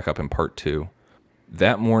 She'll come back up in part 2.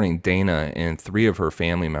 That morning, Dana and 3 of her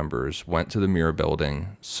family members went to the Muir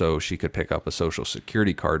building so she could pick up a Social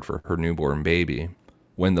Security card for her newborn baby.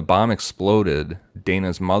 When the bomb exploded,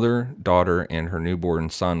 Dana's mother, daughter, and her newborn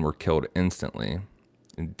son were killed instantly.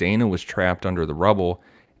 Dana was trapped under the rubble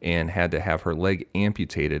and had to have her leg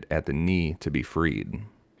amputated at the knee to be freed.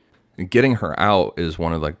 Getting her out is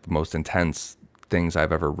one of the most intense things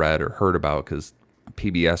I've ever read or heard about, because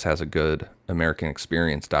PBS has a good American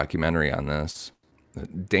Experience documentary on this.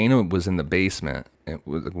 Dana was in the basement.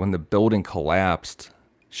 When the building collapsed,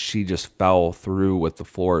 she just fell through with the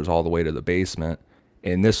floors all the way to the basement.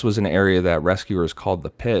 And this was an area that rescuers called the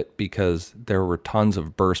pit because there were tons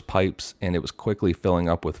of burst pipes and it was quickly filling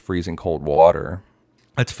up with freezing cold water.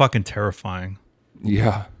 That's fucking terrifying.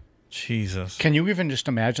 Yeah. Jesus. can you even just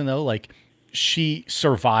imagine though, like she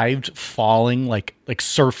survived falling, like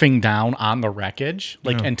surfing down on the wreckage,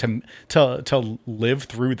 and to live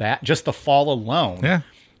through that, just the fall alone. Yeah.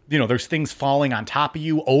 You know, there's things falling on top of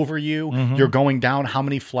you, over you. You're going down how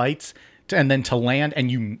many flights, and then to land,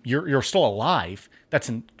 and you're still alive. That's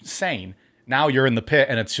insane. Now you're in the pit,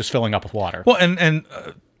 and it's just filling up with water. Well, and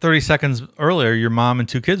 30 seconds earlier, your mom and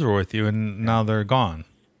 2 kids were with you, and now they're gone.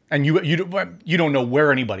 And you don't know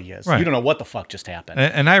where anybody is. Right. You don't know what the fuck just happened.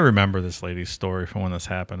 And I remember this lady's story from when this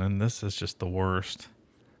happened, and this is just the worst.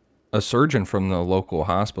 A surgeon from the local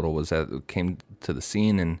hospital came to the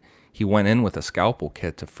scene, and he went in with a scalpel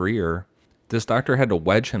kit to free her. This doctor had to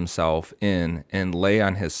wedge himself in and lay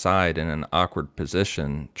on his side in an awkward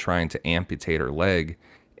position, trying to amputate her leg.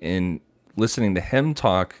 And listening to him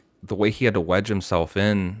talk, the way he had to wedge himself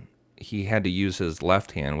in, he had to use his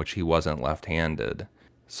left hand, which he wasn't left-handed.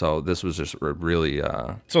 So this was just really...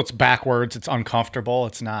 So it's backwards, it's uncomfortable,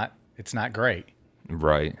 it's not great.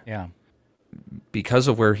 Right. Yeah. Because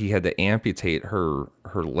of where he had to amputate her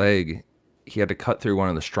leg, he had to cut through one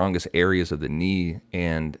of the strongest areas of the knee,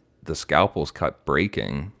 and the scalpels cut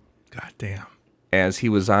breaking. God damn. As he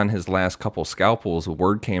was on his last couple scalpels,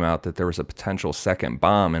 word came out that there was a potential second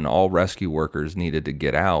bomb and all rescue workers needed to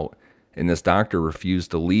get out. And this doctor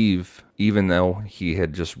refused to leave, even though he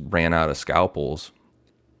had just ran out of scalpels.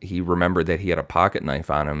 He remembered that he had a pocket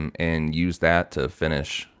knife on him and used that to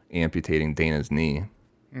finish amputating Dana's knee.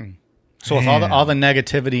 So with all the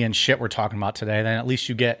negativity and shit we're talking about today, then at least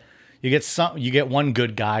you get one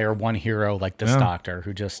good guy or one hero like this doctor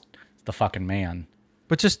who just is the fucking man.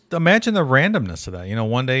 But just imagine the randomness of that. You know,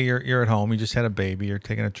 one day you're at home, you just had a baby, you're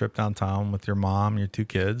taking a trip downtown with your mom, your 2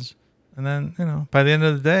 kids, and then, you know, by the end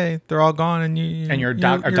of the day, they're all gone, and your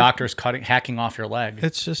doctor's hacking off your leg.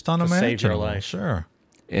 It's just unimaginable. To save your life. Sure.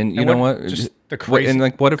 And you know what? Just the crazy.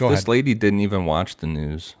 What if Go this ahead. lady didn't even watch the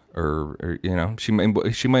news, or you know, she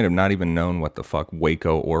might have not even known what the fuck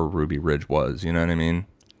Waco or Ruby Ridge was. You know what I mean?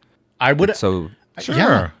 I would. So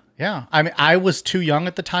sure. Yeah. I mean, I was too young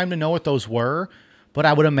at the time to know what those were, but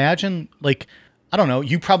I would imagine, like, I don't know,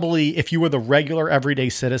 you probably, if you were the regular everyday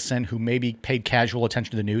citizen who maybe paid casual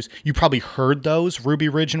attention to the news, you probably heard those, Ruby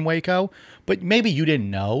Ridge and Waco, but maybe you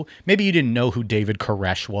didn't know. Maybe you didn't know who David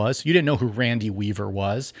Koresh was. You didn't know who Randy Weaver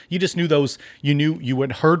was. You just knew those, you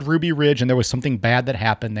had heard Ruby Ridge and there was something bad that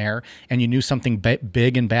happened there, and you knew something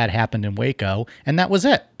big and bad happened in Waco, and that was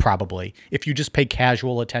it, probably, if you just paid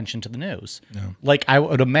casual attention to the news. Yeah. Like I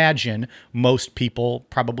would imagine most people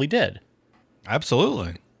probably did.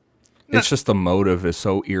 Absolutely. it's just the motive is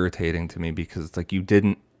so irritating to me because it's like you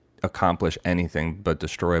didn't accomplish anything but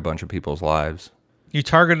destroy a bunch of people's lives. You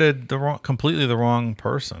targeted completely the wrong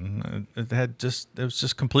person. It was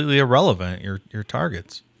just completely irrelevant. Your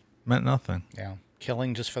targets meant nothing. Yeah,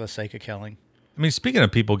 killing just for the sake of killing. I mean, speaking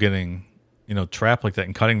of people getting, trapped like that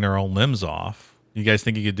and cutting their own limbs off, you guys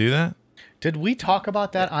think you could do that? Did we talk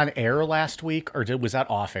about that on air last week, or was that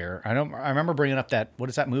off air? I remember bringing up what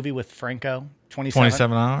is that movie with Franco?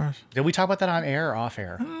 27 Hours? Did we talk about that on air or off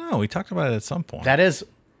air? I don't know. We talked about it at some point. That is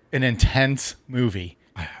an intense movie.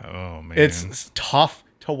 Oh man, it's tough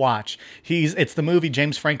to watch. It's the movie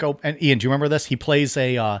James Franco and Ian. Do you remember this? He plays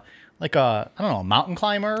a mountain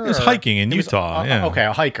climber. He was hiking in Utah.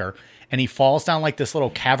 A hiker, and he falls down like this little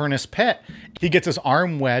cavernous pit. He gets his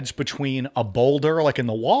arm wedged between a boulder, like in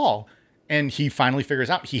the wall, and he finally figures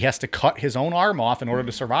out he has to cut his own arm off in order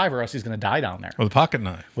to survive, or else he's going to die down there with a pocket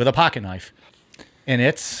knife. And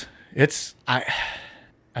I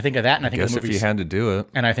think of that, and I think guess of if you had to do it,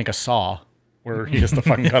 and I think of Saw, where he has to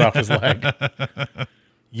fucking cut off his leg.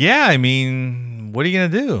 Yeah, I mean, what are you gonna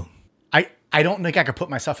do? I don't think I could put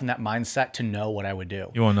myself in that mindset to know what I would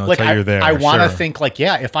do. You want to know until you're there. I want to sure. think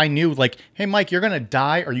if I knew hey, Mike, you're gonna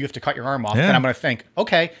die, or you have to cut your arm off, then I'm gonna think,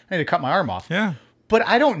 okay, I need to cut my arm off. Yeah. But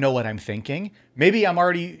I don't know what I'm thinking. Maybe I'm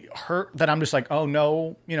already hurt that I'm just like, oh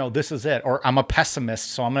no, this is it. Or I'm a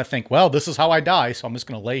pessimist, so I'm going to think, well, this is how I die, so I'm just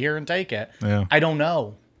going to lay here and take it. Yeah. I don't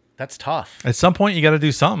know. That's tough. At some point, you got to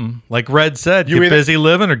do something. Like Red said, get busy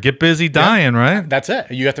living or get busy dying, right? That's it.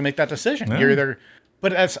 You have to make that decision. Yeah. You're either,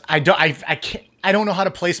 but I don't know how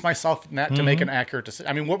to place myself in that to make an accurate decision.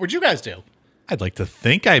 I mean, what would you guys do? I'd like to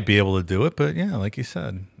think I'd be able to do it, but yeah, like you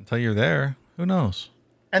said, until you're there, who knows?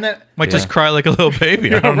 And then might just cry like a little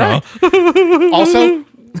baby. I don't know. Also,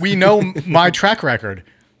 we know my track record.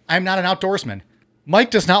 I'm not an outdoorsman.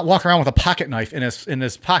 Mike does not walk around with a pocket knife in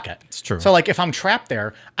his pocket. It's true. So if I'm trapped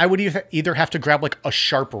there, I would either have to grab a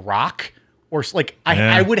sharp rock or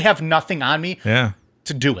I would have nothing on me to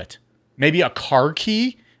do it. Maybe a car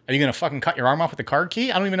key. Are you going to fucking cut your arm off with a car key?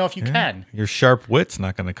 I don't even know if you can. Your sharp wit's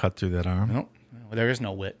not going to cut through that arm. No, there is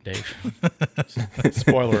no wit, Dave.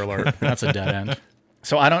 Spoiler alert. That's a dead end.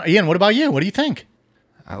 So Ian, what about you? What do you think?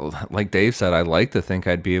 Like Dave said, I'd like to think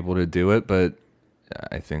I'd be able to do it, but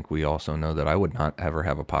I think we also know that I would not ever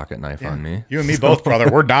have a pocket knife on me. You and me both, brother.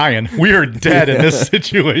 We're dying. We are dead in this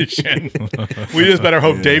situation. We just better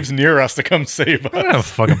hope Dave's near us to come save us. I don't have a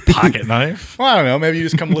fucking pocket knife. Well, I don't know. Maybe you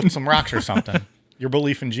just come lift some rocks or something. Your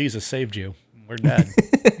belief in Jesus saved you. We're dead.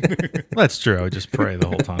 That's true. I would just pray the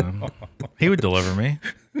whole time. He would deliver me.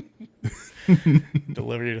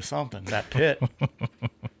 Deliver you to something. That pit.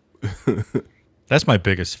 That's my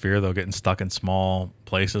biggest fear, though, getting stuck in small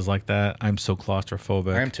places like that. I'm so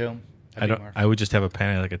claustrophobic. I am too. I would just have a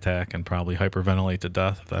panic attack and probably hyperventilate to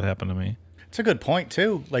death if that happened to me. It's a good point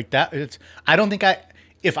too. Like that. I don't think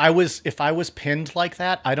if I was pinned like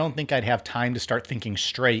that, I don't think I'd have time to start thinking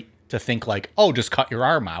straight to think like, oh, just cut your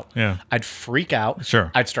arm out. Yeah. I'd freak out. Sure.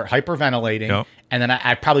 I'd start hyperventilating, Yep. and then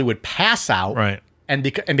I probably would pass out. Right. And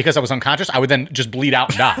because I was unconscious, I would then just bleed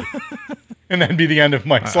out and die, and then be the end of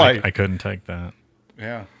my life. I couldn't take that.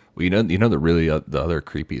 Yeah. Well, you know the other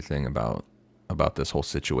creepy thing about this whole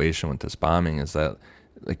situation with this bombing is that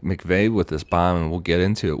like McVeigh with this bomb, and we'll get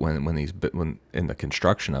into it when in the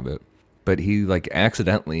construction of it, but he like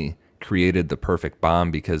accidentally created the perfect bomb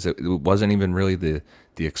because it wasn't even really the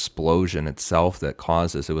explosion itself that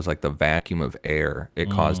caused this. It was like the vacuum of air it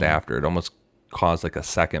caused after. It almost caused like a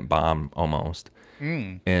second bomb almost.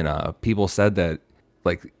 And people said that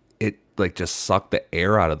like it like just sucked the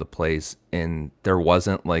air out of the place, and there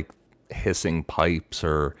wasn't like hissing pipes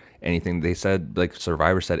or anything. They said, like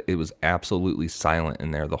survivors said, it was absolutely silent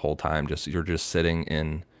in there the whole time. You're just sitting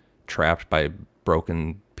in, trapped by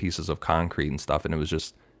broken pieces of concrete and stuff, and it was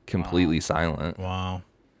just completely silent. Wow.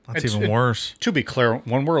 That's even worse. To be clear,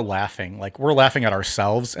 when we're laughing, like we're laughing at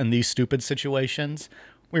ourselves in these stupid situations.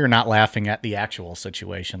 We are not laughing at the actual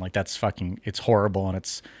situation. Like that's it's horrible and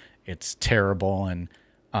it's terrible. And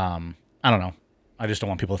I don't know. I just don't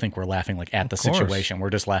want people to think we're laughing like at the situation. We're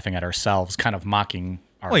just laughing at ourselves, kind of mocking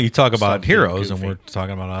Well, you talk about heroes, and we're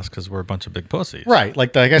talking about us because we're a bunch of big pussies. Right.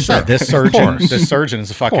 Like I said, this surgeon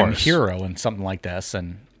is a fucking hero in something like this.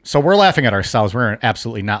 And so we're laughing at ourselves. We're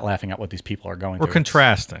absolutely not laughing at what these people are going through. We're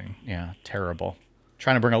contrasting. Yeah, terrible.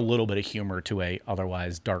 Trying to bring a little bit of humor to a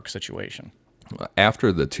otherwise dark situation.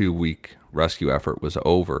 After the 2-week rescue effort was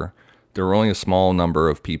over, there were only a small number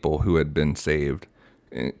of people who had been saved.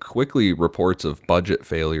 And quickly, reports of budget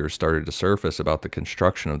failures started to surface about the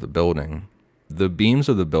construction of the building. The beams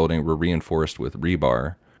of the building were reinforced with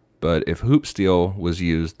rebar, but if hoop steel was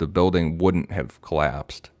used, the building wouldn't have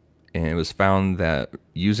collapsed. And it was found that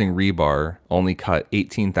using rebar only cut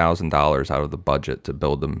 $18,000 out of the budget to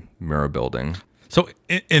build the Murrah building. So,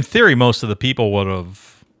 in theory, most of the people would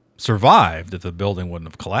have survived if the building wouldn't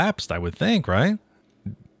have collapsed, I would think, right?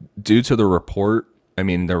 Due to the report, I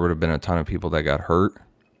mean, there would have been a ton of people that got hurt.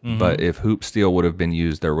 Mm-hmm. But if hoop steel would have been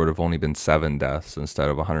used, there would have only been 7 deaths instead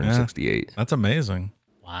of 168. Yeah, that's amazing.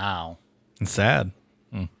 Wow. And sad.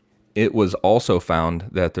 It was also found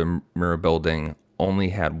that the Murrah building only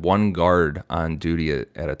had 1 guard on duty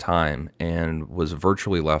at a time and was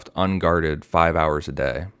virtually left unguarded 5 hours a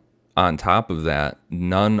day. On top of that,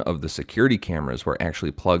 none of the security cameras were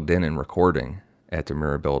actually plugged in and recording at the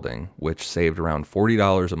Murrah building, which saved around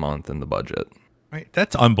 $40 a month in the budget. Right,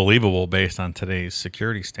 that's unbelievable based on today's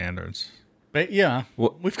security standards. But yeah,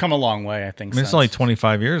 we've come a long way, I think. I mean, it's only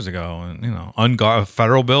 25 years ago, and a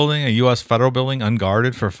federal building, a U.S. federal building,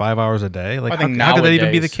 unguarded for 5 hours a day. Like, how could that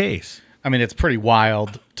even be the case? I mean, it's pretty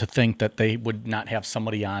wild to think that they would not have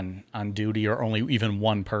somebody on duty or only even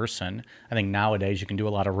one person. I think nowadays you can do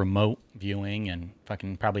a lot of remote viewing and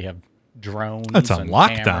fucking probably have drones. That's a and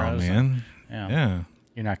lockdown, man. Yeah.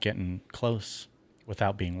 You're not getting close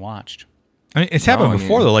without being watched. I mean, it's happened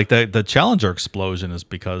before, though. Like the Challenger explosion is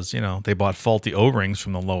because, they bought faulty O-rings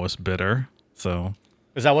from the lowest bidder. So,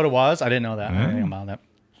 is that what it was? I didn't know that. I didn't know about that.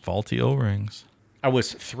 Faulty O-rings. I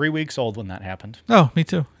was 3 weeks old when that happened. Oh, me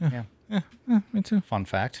too. Yeah, me too. Fun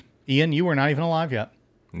fact. Ian, you were not even alive yet.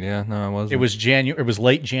 Yeah, no, I wasn't. It was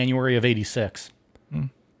late January of '86. I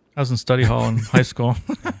was in study hall in high school.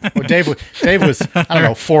 Well, Dave was, I don't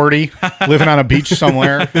know, 40, living on a beach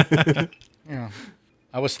somewhere. Yeah.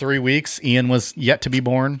 I was 3 weeks. Ian was yet to be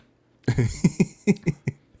born.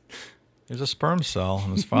 There's a sperm cell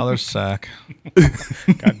in his father's sack.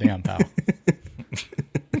 Goddamn, pal.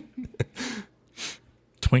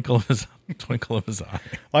 Twinkle of his eye.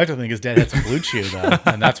 I like to think his dad had some Blue Chew, though,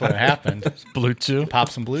 and that's what happened. Blue Chew? Pop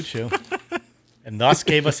some Blue Chew. And thus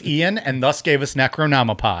gave us Ian, and thus gave us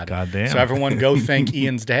Necronomipod. Goddamn. So everyone go thank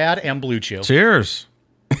Ian's dad and Blue Chew. Cheers.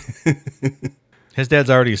 His dad's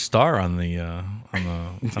already a star on the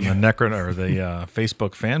Necron or the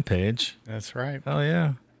Facebook fan page. That's right. Oh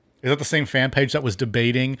yeah. Is that the same fan page that was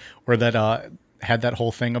debating or that had that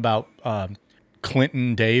whole thing about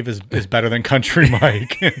Clinton Dave is better than Country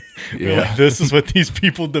Mike? Yeah. Like, this is what these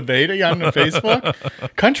people debating on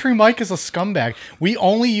Facebook? Country Mike is a scumbag. We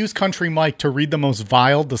only use Country Mike to read the most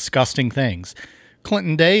vile, disgusting things.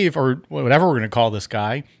 Clinton Dave, or whatever we're going to call this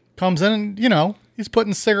guy, comes in and, he's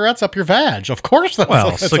putting cigarettes up your vag. Of course.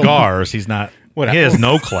 That's cigars. He's not. Whatever. He has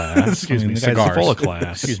no class. Excuse me, the cigars. guy's full of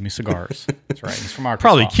class. Excuse me, cigars. That's right. He's from Arkansas.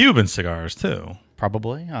 Probably Cuban cigars, too.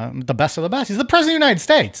 Probably. The best of the best. He's the president of the United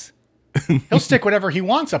States. He'll stick whatever he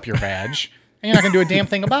wants up your badge. And you're not going to do a damn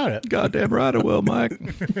thing about it. Goddamn right I will, Mike.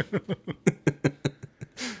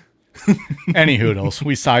 Any hoodles.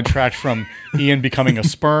 We sidetracked from Ian becoming a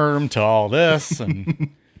sperm to all this and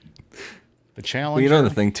the challenge. Well, you know the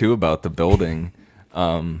thing too about the building,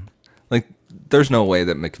 like there's no way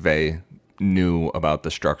that McVeigh knew about the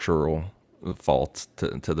structural faults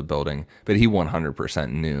to the building, but he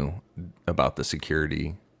 100% knew about the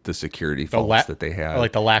security faults that they had,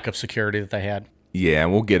 like the lack of security that they had. Yeah,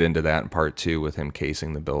 and we'll get into that in part 2 with him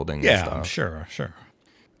casing the building. Yeah, and stuff. sure.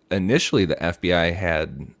 Initially, the FBI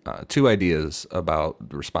had 2 ideas about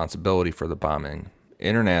the responsibility for the bombing.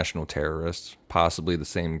 International terrorists, possibly the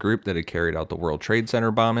same group that had carried out the World Trade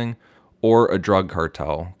Center bombing, or a drug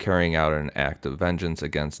cartel carrying out an act of vengeance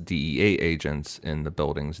against DEA agents in the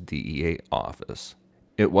building's DEA office.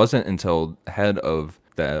 It wasn't until head of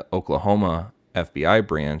the Oklahoma FBI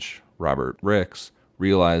branch, Robert Ricks,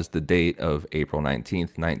 realized the date of April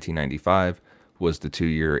 19th, 1995, was the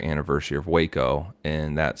 2-year anniversary of Waco,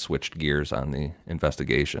 and that switched gears on the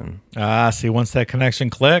investigation. See, once that connection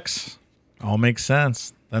clicks, all makes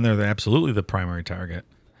sense. Then they're absolutely the primary target.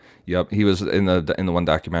 Yep, he was in the one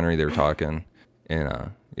documentary they were talking, and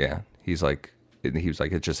he's like,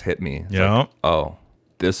 it just hit me. It's Yeah. like, oh,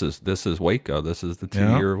 this is Waco. This is the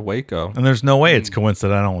 2-year of Waco. And there's no way it's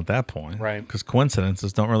coincidental at that point, Right? Because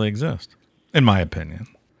coincidences don't really exist, in my opinion.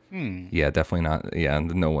 Yeah, definitely not. Yeah,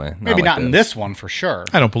 no way. Maybe like not in this one for sure.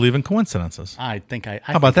 I don't believe in coincidences. I think I.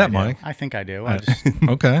 How about that, do. Mike? I think I do.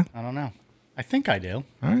 Okay. I don't know. I think I do.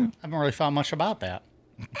 All right. I haven't really thought much about that.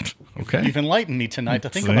 Okay. You've enlightened me tonight to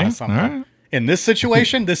think See? about something. All right. In this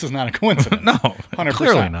situation, this is not a coincidence. No, 100%.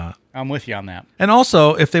 clearly not. I'm with you on that. And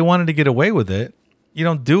also, if they wanted to get away with it, you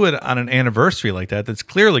don't do it on an anniversary like that. That's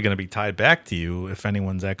clearly going to be tied back to you if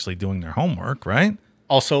anyone's actually doing their homework, right?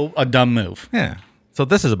 Also, a dumb move. Yeah. So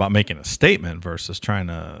this is about making a statement versus trying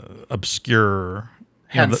to obscure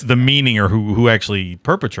Hence- the meaning or who actually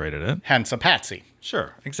perpetrated it. Hence a patsy.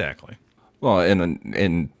 Sure, exactly. Well,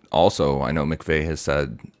 and also I know McVeigh has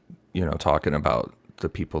said, talking about the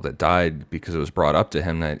people that died, because it was brought up to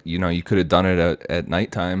him that, you could have done it at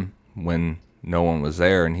nighttime when no one was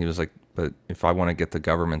there. And he was like, but if I want to get the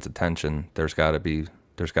government's attention, there's got to be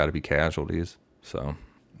casualties. So,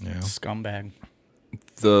 Yeah. Scumbag.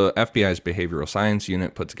 The FBI's behavioral science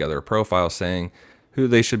unit put together a profile saying who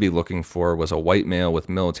they should be looking for was a white male with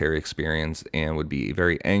military experience and would be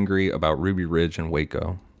very angry about Ruby Ridge and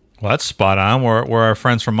Waco. Well, that's spot on. Were our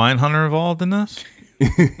friends from Mindhunter involved in this?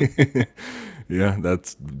 Yeah,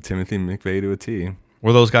 that's Timothy McVeigh to a T.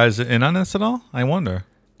 Were those guys in on this at all? I wonder.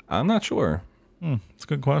 I'm not sure. It's a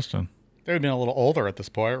good question. They would have been a little older at this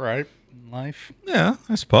point, right? In life. Yeah,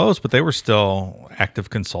 I suppose, but they were still active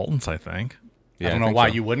consultants, I think. Yeah, I don't I know think why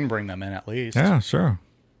so. you wouldn't bring them in at least. Yeah, sure.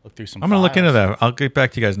 Look through some I'm going to look into files. that. I'll get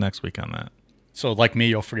back to you guys next week on that. So, like me,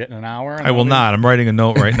 you'll forget in an hour? I will not. I'm writing a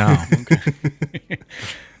note right now.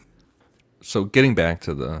 So getting back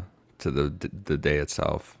to the day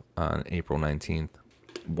itself on April 19th,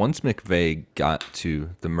 once McVeigh got to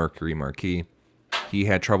the Mercury Marquis, he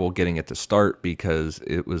had trouble getting it to start because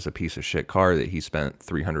it was a piece of shit car that he spent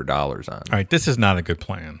 $300 on. All right, this is not a good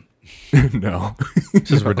plan. No.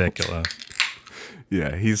 This is ridiculous.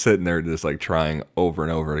 Yeah, he's sitting there just like trying over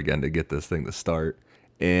and over again to get this thing to start.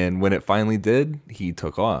 And when it finally did, he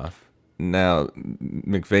took off. Now,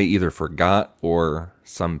 McVeigh either forgot or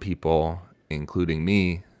some people, including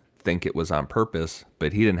me, think it was on purpose,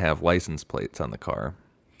 but he didn't have license plates on the car.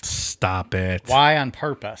 Stop it. Why on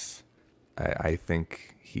purpose? I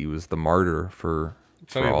think he was the martyr for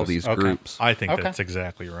So he all was- these okay. groups. I think Okay. that's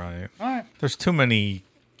exactly right. All right. There's too many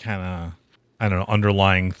kind of, I don't know,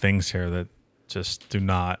 underlying things here that just do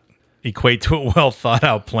not equate to a well thought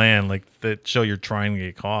out plan, like that show you're trying to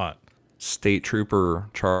get caught. State Trooper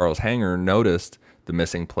Charles Hanger noticed the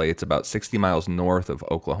missing plates about 60 miles north of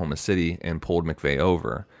Oklahoma City and pulled McVeigh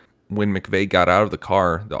over. When McVeigh got out of the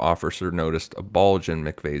car, the officer noticed a bulge in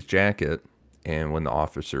McVeigh's jacket, and when the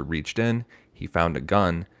officer reached in, he found a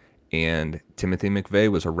gun, and Timothy McVeigh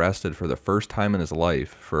was arrested for the first time in his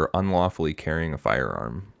life for unlawfully carrying a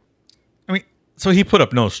firearm. I mean, so he put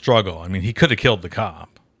up no struggle. I mean, he could have killed the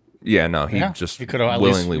cop. Yeah, no, he Yeah, just he could've at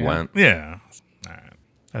least- willingly yeah. went. Yeah. All right.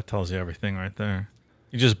 That tells you everything right there.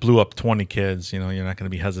 You just blew up 20 kids. You're not going to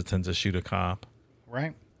be hesitant to shoot a cop.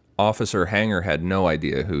 Right. Officer Hanger had no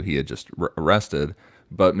idea who he had just arrested,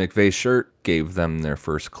 but McVeigh's shirt gave them their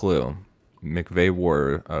first clue. McVeigh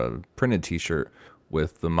wore a printed t-shirt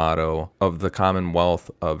with the motto of the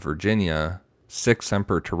Commonwealth of Virginia, Sic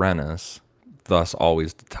Semper Tyrannis, thus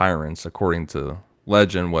always the tyrants, according to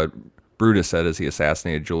legend, what Brutus said as he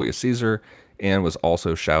assassinated Julius Caesar, and was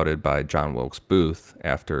also shouted by John Wilkes Booth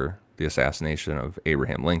after the assassination of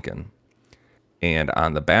Abraham Lincoln. And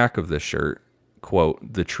on the back of this shirt,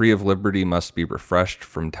 quote, "The tree of liberty must be refreshed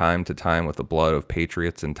from time to time with the blood of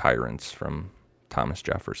patriots and tyrants," from Thomas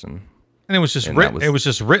Jefferson. And it was just written. It was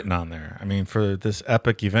just written on there. I mean, for this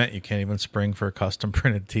epic event, you can't even spring for a custom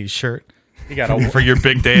printed T-shirt. You got for your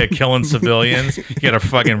big day of killing civilians. You got to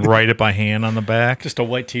fucking write it by hand on the back. Just a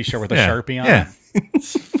white T-shirt with a Sharpie on it.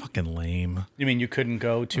 It's fucking lame. You mean you couldn't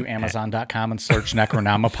go to Amazon.com and search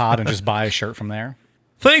Necronomicon and just buy a shirt from there?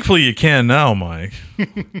 Thankfully, you can now, Mike.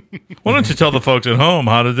 Why don't you tell the folks at home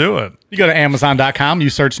how to do it? You go to Amazon.com, you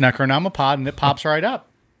search Necronomipod, and it pops right up.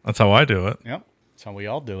 That's how I do it. Yep, that's how we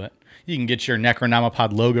all do it. You can get your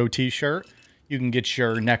Necronomipod logo T-shirt. You can get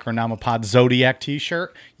your Necronomipod Zodiac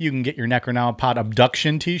T-shirt. You can get your Necronomipod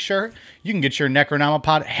Abduction T-shirt. You can get your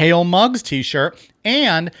Necronomipod Hail Mugs T-shirt.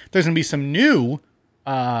 And there's going to be some new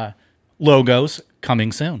logos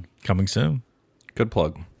coming soon. Coming soon. Good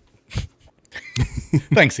plug.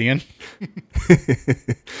 Thanks, Ian.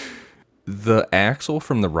 The axle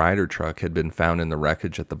from the Ryder truck had been found in the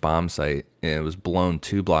wreckage at the bomb site, and it was blown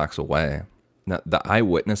 2 blocks away. Now, the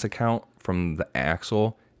eyewitness account from the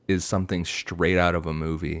axle is something straight out of a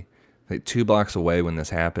movie. Like 2 blocks away when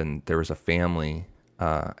this happened, there was a family.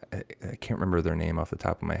 I can't remember their name off the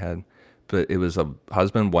top of my head, but it was a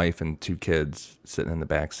husband, wife, and 2 kids sitting in the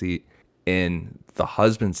back seat. And the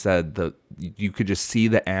husband said that you could just see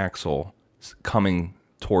the axle coming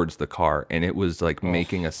towards the car, and it was like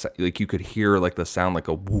making like you could hear like the sound, like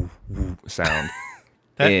a woo woo sound.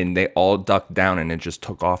 And they all ducked down, and it just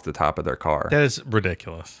took off the top of their car. That is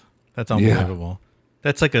ridiculous. That's unbelievable. Yeah.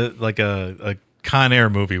 That's like a Con Air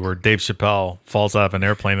movie where Dave Chappelle falls out of an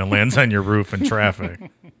airplane and lands on your roof in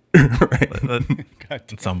traffic.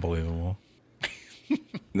 It's unbelievable.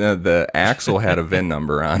 The axle had a VIN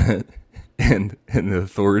number on it, and the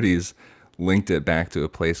authorities linked it back to a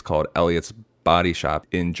place called Elliott's Body Shop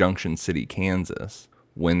in Junction City, Kansas.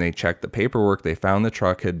 When they checked the paperwork, they found the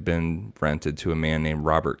truck had been rented to a man named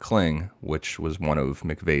Robert Kling, which was one of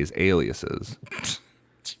McVeigh's aliases.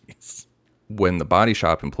 Jeez. When the body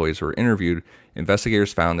shop employees were interviewed,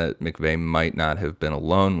 investigators found that McVeigh might not have been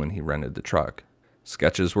alone when he rented the truck.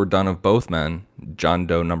 Sketches were done of both men. John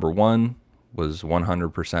Doe number 1 was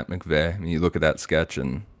 100% McVeigh. I mean, you look at that sketch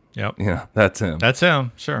and, that's him. That's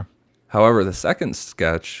him, sure. However, the second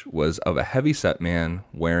sketch was of a heavyset man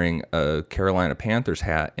wearing a Carolina Panthers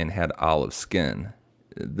hat and had olive skin.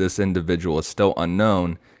 This individual is still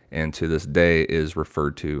unknown, and to this day is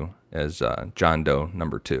referred to as John Doe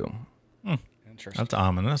number 2. Interesting. That's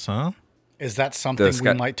ominous, huh? Is that something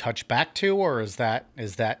we might touch back to, or is that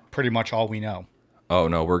pretty much all we know? Oh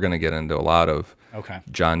no, we're gonna get into a lot of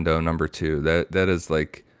John Doe number 2. That is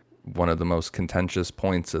like one of the most contentious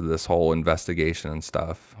points of this whole investigation and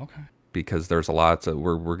stuff. Okay. Because there's a lot of,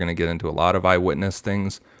 we're gonna get into a lot of eyewitness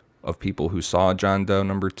things of people who saw John Doe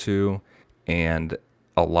number 2, and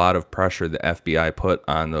a lot of pressure the FBI put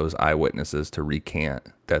on those eyewitnesses to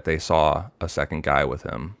recant that they saw a second guy with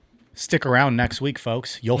him. Stick around next week,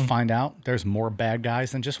 folks. You'll find out there's more bad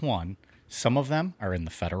guys than just one. Some of them are in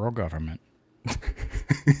the federal government.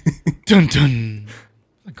 Dun dun.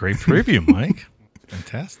 A great preview, Mike.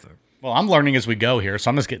 Fantastic. Well, I'm learning as we go here, so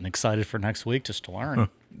I'm just getting excited for next week just to learn.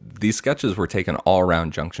 These sketches were taken all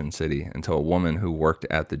around Junction City until a woman who worked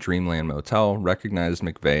at the Dreamland Motel recognized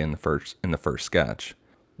McVeigh in the first sketch.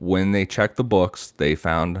 When they checked the books, they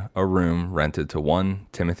found a room rented to one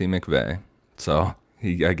Timothy McVeigh. So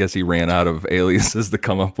I guess he ran out of aliases to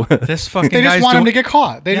come up with. This fucking they just want him to get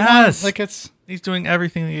caught. They yes. Want, he's doing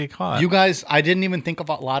everything to get caught. You guys, I didn't even think of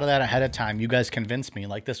a lot of that ahead of time. You guys convinced me.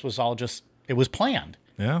 Like this was all just, it was planned.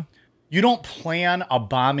 Yeah. You don't plan a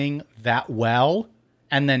bombing that well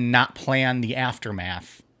and then not plan the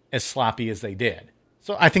aftermath as sloppy as they did.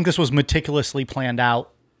 So I think this was meticulously planned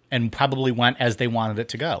out and probably went as they wanted it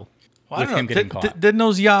to go. Well, with him getting caught. Didn't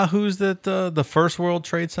those yahoos that the first World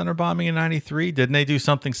Trade Center bombing in '93, didn't they do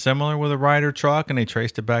something similar with a Ryder truck and they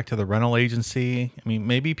traced it back to the rental agency? I mean,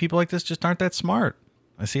 maybe people like this just aren't that smart.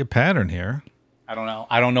 I see a pattern here. I don't know.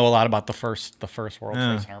 I don't know a lot about the first World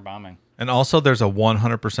Trade Center bombing. And also, there's a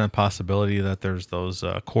 100% possibility that there's those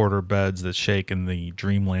quarter beds that shake in the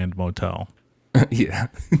Dreamland Motel. Yeah.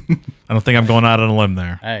 I don't think I'm going out on a limb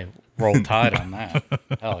there. Hey, roll tide on that.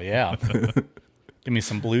 Hell yeah. Give me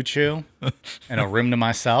some Blue Chew and a room to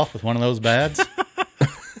myself with one of those beds.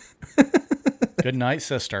 Good night,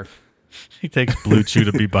 sister. He takes Blue Chew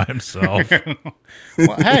to be by himself.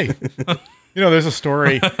 Well, hey, there's a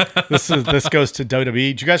story. This goes to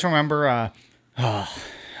WWE. Do you guys remember?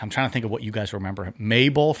 I'm trying to think of what you guys remember.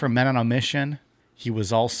 Mabel from Men on a Mission. He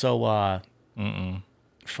was also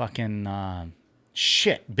fucking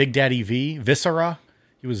Big Daddy V, Viscera.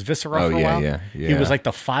 He was Viscera for a while. He was like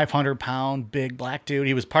the 500-pound big black dude.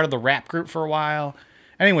 He was part of the rap group for a while.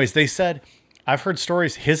 Anyways, they said, I've heard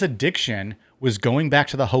stories, his addiction was going back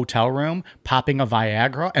to the hotel room, popping a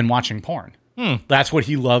Viagra, and watching porn. That's what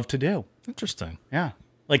he loved to do. Interesting. Yeah.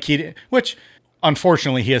 Like which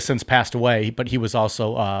unfortunately he has since passed away, but he was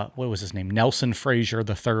also, what was his name? Nelson Frazier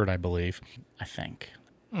III, I believe. I think.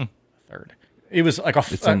 Third. He was like a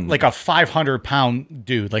 500-pound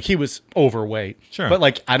dude. Like he was overweight. Sure. But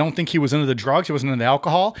like, I don't think he was into the drugs. He wasn't into the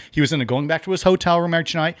alcohol. He was into going back to his hotel room every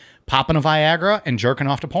night, popping a Viagra and jerking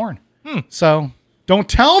off to porn. So don't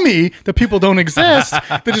tell me that people don't exist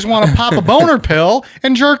that just want to pop a boner pill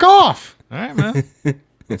and jerk off. All right, man.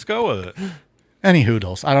 Let's go with it. Any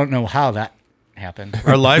hoodles. I don't know how that happened.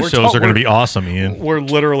 Our live shows are going to be awesome, Ian. We're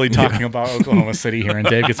literally talking about Oklahoma City here, and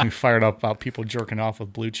Dave gets me fired up about people jerking off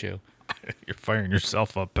with Blue Chew. You're firing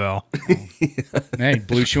yourself up, pal. Hey,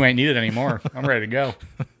 Blue Chew ain't needed anymore. I'm ready to go.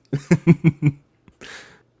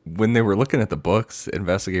 When they were looking at the books,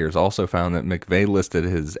 investigators also found that McVeigh listed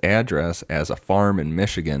his address as a farm in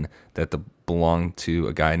Michigan that belonged to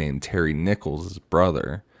a guy named Terry Nichols'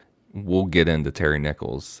 brother. We'll get into Terry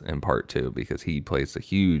Nichols in part 2 because he plays a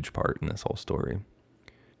huge part in this whole story.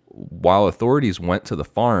 While authorities went to the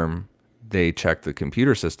farm, they checked the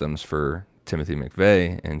computer systems for Timothy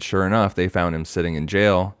McVeigh, and sure enough, they found him sitting in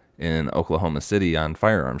jail in Oklahoma City on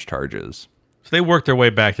firearms charges. So they worked their way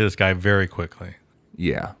back to this guy very quickly.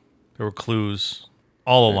 Yeah. There were clues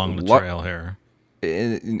all along the trail here.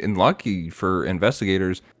 And lucky for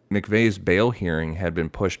investigators, McVeigh's bail hearing had been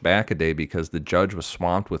pushed back a day because the judge was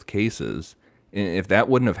swamped with cases. And if that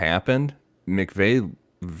wouldn't have happened, McVeigh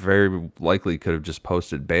very likely could have just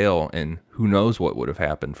posted bail, and who knows what would have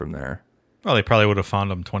happened from there. Well, they probably would have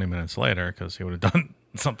found him 20 minutes later because he would have done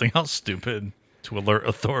something else stupid to alert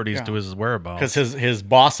authorities to his whereabouts. Because his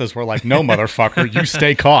bosses were like, no, motherfucker, you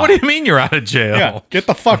stay caught. What do you mean you're out of jail? Yeah, get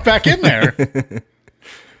the fuck back in there.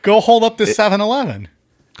 Go hold up this 7-Eleven.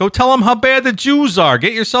 Go tell them how bad the Jews are.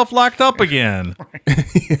 Get yourself locked up again.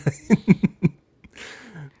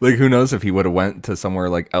 Like, who knows if he would have went to somewhere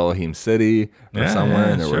like Elohim City or somewhere,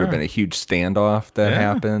 and there would have been a huge standoff that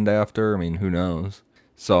happened after. I mean, who knows?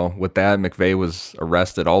 So with that, McVeigh was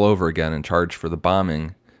arrested all over again and charged for the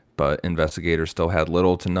bombing, but investigators still had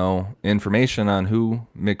little to no information on who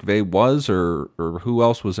McVeigh was or who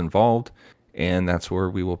else was involved, and that's where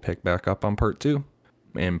we will pick back up on part 2.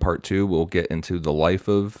 In part 2, we'll get into the life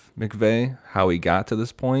of McVeigh, how he got to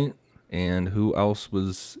this point, and who else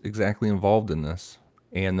was exactly involved in this,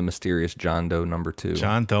 and the mysterious John Doe number 2.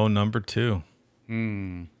 John Doe number 2.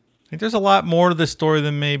 I think there's a lot more to this story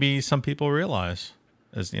than maybe some people realize,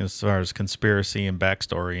 as far as conspiracy and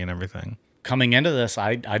backstory and everything. Coming into this,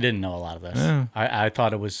 I didn't know a lot of this. Yeah. I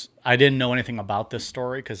thought I didn't know anything about this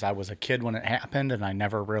story because I was a kid when it happened, and I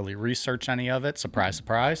never really researched any of it. Surprise,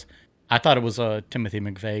 surprise. I thought it was a Timothy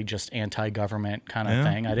McVeigh, just anti-government kind of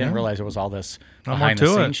thing. I didn't realize there was all this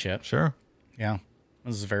behind-the-scenes shit. Sure. Yeah. It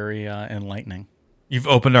was very enlightening. You've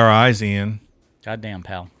opened our eyes, Ian. Goddamn,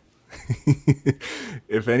 pal.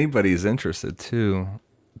 If anybody's interested, too,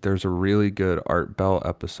 there's a really good Art Bell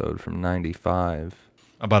episode from 95.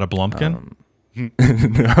 About a Blumpkin?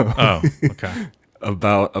 No. Oh, okay.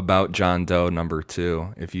 About John Doe number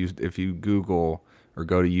 2. If you Google or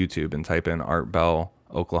go to YouTube and type in Art Bell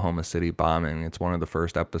Oklahoma City bombing, it's one of the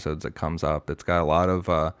first episodes that comes up. It's got a lot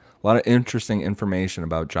of interesting information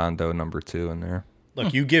about John Doe number 2 in there.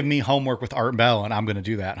 Look, you give me homework with Art Bell, and I'm going to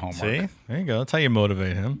do that homework. See? There you go. That's how you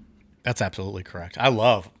motivate him. That's absolutely correct. I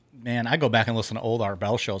go back and listen to old Art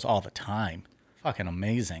Bell shows all the time. Fucking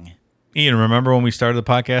amazing. Ian, remember when we started the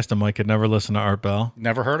podcast and Mike had never listened to Art Bell?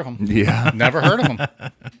 Never heard of him. Yeah. Never heard of him.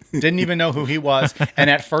 Didn't even know who he was. And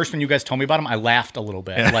at first, when you guys told me about him, I laughed a little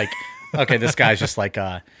bit. Yeah. Like, okay, this guy's just like,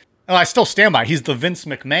 I still stand by it. He's the Vince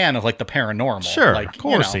McMahon of like the paranormal. Sure, like, of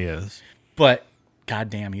course he is. But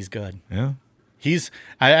goddamn, he's good. Yeah.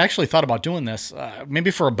 I actually thought about doing this. Maybe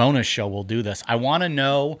for a bonus show, we'll do this. I want to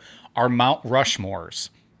know our Mount Rushmores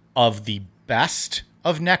of the best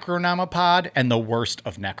of Necronomipod and the worst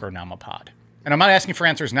of Necronomipod. And I'm not asking for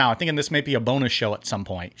answers now. I'm thinking this may be a bonus show at some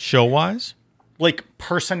point. Show-wise? Like,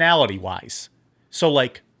 personality-wise. So,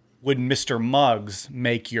 like, would Mr. Muggs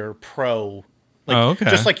make your pro... Like,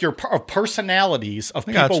 just like your personalities of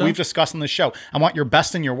people we've discussed on the show. I want your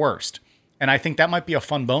best and your worst. And I think that might be a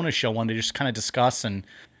fun bonus show one to just kind of discuss and,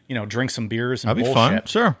 drink some beers and That'd bullshit. Be fun.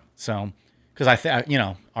 Sure. So, because I think,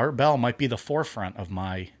 Art Bell might be the forefront of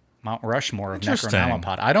my Mount Rushmore of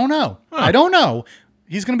Necronomipod. I don't know. Huh. I don't know.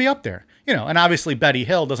 he's going to be up there. You know, and obviously Betty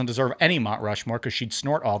Hill doesn't deserve any Mount Rushmore because she'd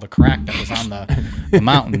snort all the crack that was on the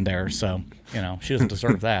mountain there. So, you know, she doesn't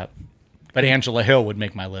deserve that. But Angela Hill would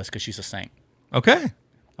make my list because she's a saint. Okay. I'm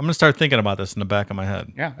going to start thinking about this in the back of my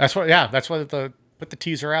head. Yeah, that's why put the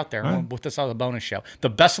teaser out there with this other bonus show. The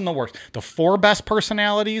best and the worst. The 4 best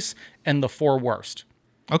personalities and the 4 worst.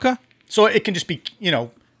 Okay. So it can just be, you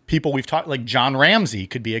know, people we've talked, like John Ramsey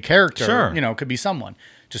could be a character. Sure. You know, could be someone.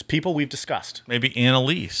 Just people we've discussed. Maybe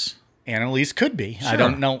Annalise. Annalise could be. Sure. I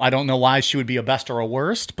don't know why she would be a best or a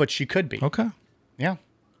worst, but she could be. Okay. Yeah.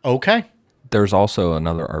 Okay. There's also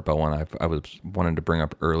another Art Bell one I was wanted to bring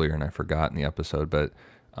up earlier and I forgot in the episode, but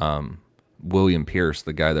William Pierce,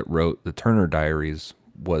 the guy that wrote the Turner Diaries,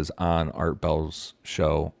 was on Art Bell's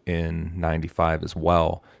show in '95 as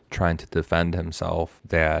well, trying to defend himself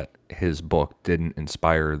that his book didn't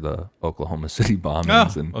inspire the Oklahoma City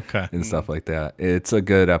bombings and stuff like that. It's a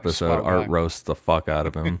good episode. Art roasts the fuck out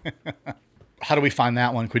of him. How do we find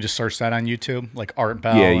that one? Can we just search that on YouTube? Like Art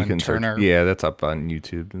Bell you and can Turner? Search. Yeah, that's up on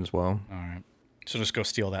YouTube as well. All right. So just go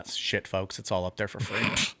steal that shit, folks. It's all up there for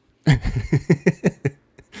free.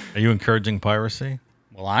 Are you encouraging piracy?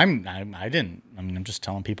 Well, I didn't. I mean, I'm just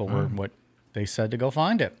telling people what they said to go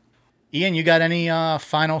find it. Ian, you got any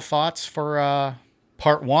final thoughts for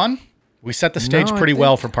part 1? We set the stage pretty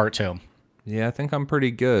well for part 2. Yeah, I think I'm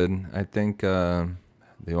pretty good. I think the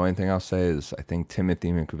only thing I'll say is I think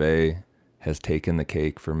Timothy McVeigh has taken the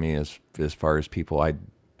cake for me as far as people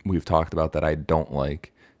we've talked about that I don't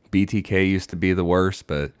like. BTK used to be the worst,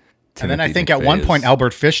 but Timothy and then I think McVeigh at one point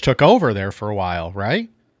Albert Fish took over there for a while, right?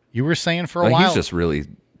 You were saying for a while. He's just really.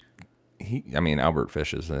 Albert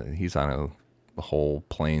Fish he's on a whole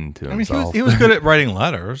plane to himself. He was good at writing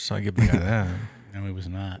letters. I give the guy that. No, he was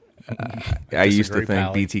not. I used to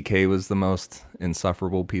think BTK was the most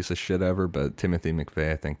insufferable piece of shit ever, but Timothy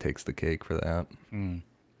McVeigh, I think, takes the cake for that.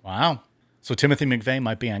 Wow. So Timothy McVeigh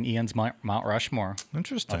might be on Ian's Mount Rushmore.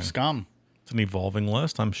 Interesting. Of scum. It's an evolving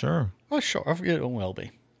list, I'm sure. Well, sure. It will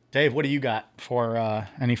be. Dave, what do you got for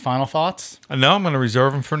any final thoughts? No, I'm going to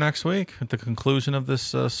reserve them for next week at the conclusion of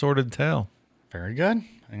this sordid tale. Very good.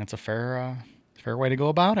 I think that's a fair way to go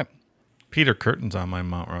about it. Peter Curtin's on my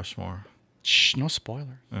Mount Rushmore. Shh, no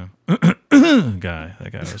spoilers. Yeah. That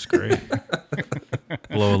guy was great.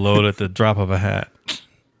 Blow a load at the drop of a hat.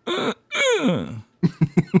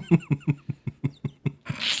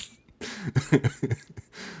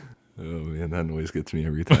 Oh man, that noise gets me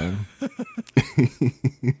every time.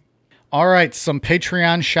 All right, some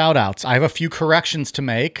Patreon shout-outs. I have a few corrections to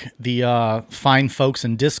make. The fine folks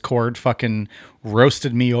in Discord fucking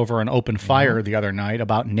roasted me over an open fire the other night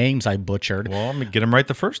about names I butchered. Well, I'm going to get them right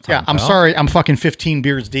the first time. Yeah, I'm sorry. I'm fucking 15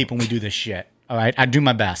 beers deep when we do this shit. All right, I do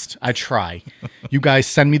my best. I try. You guys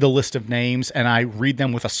send me the list of names, and I read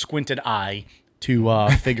them with a squinted eye to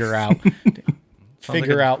figure out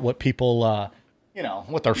what people,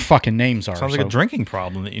 what their fucking names are. Sounds like a drinking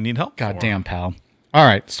problem that you need help for. Goddamn, pal. All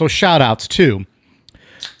right, so shout-outs to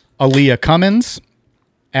Aaliyah Cummins,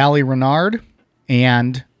 Allie Renard,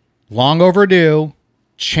 and long overdue,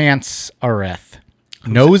 Chance Areth.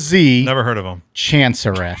 No Z. Never heard of him. Chance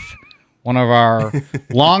Areth. One of our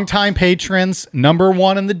longtime patrons,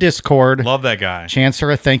 #1 in the Discord. Love that guy. Chance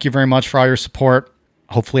Areth, thank you very much for all your support.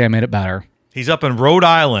 Hopefully I made it better. He's up in Rhode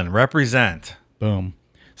Island. Represent. Boom.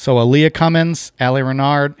 So Aaliyah Cummins, Allie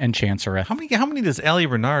Renard, and Chance Areth. How many does Allie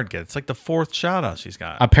Renard get? It's like the 4th shout out she's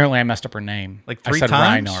got. Apparently I messed up her name. Like 3 I said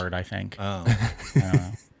times? Reinard, I think. Oh.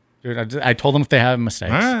 Dude, I told them if they have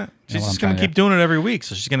mistakes. All right. She's just going to keep doing it every week,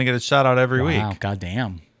 so she's going to get a shout out every week. Wow,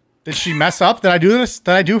 goddamn. Did she mess up? Did I do this?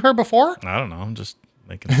 Did I do her before? I don't know. I'm just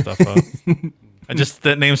making stuff up.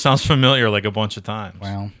 That name sounds familiar like a bunch of times.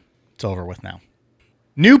 Well, it's over with now.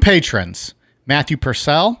 New patrons: Matthew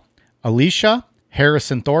Purcell, Alicia,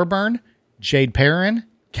 Harrison Thorburn, Jade Perrin,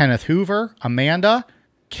 Kenneth Hoover, Amanda,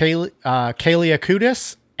 Kaylee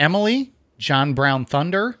Akudis, Emily, John Brown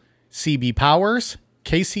Thunder, CB Powers,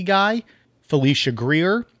 Casey Guy, Felicia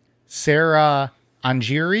Greer, Sarah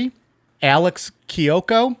Angiri, Alex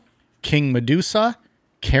Kyoko, King Medusa,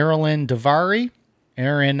 Carolyn Davari,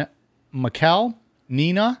 Aaron McKell,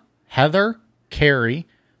 Nina, Heather, Carrie,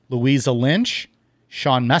 Louisa Lynch,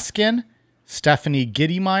 Sean Meskin, Stephanie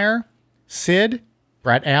Giddymeyer, Sid,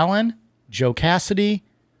 Brett Allen, Joe Cassidy,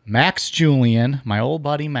 Max Julian, my old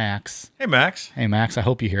buddy Max. Hey, Max. Hey, Max, I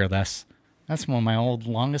hope you hear this. That's one of my old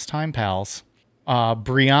longest time pals.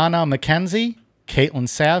 Brianna McKenzie, Caitlin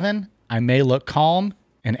Savin, I May Look Calm,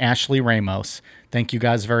 and Ashley Ramos. Thank you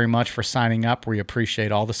guys very much for signing up. We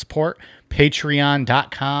appreciate all the support.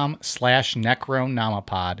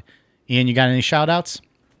 Patreon.com/Necronomapod. Ian, you got any shout outs?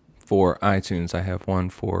 For iTunes, I have one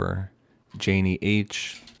for Janie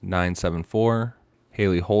H 974,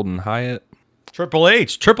 Haley Holden Hyatt, Triple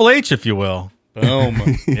H, if you will. Boom.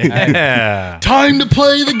 Yeah. Time to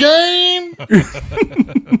play the game.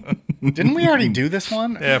 Didn't we already do this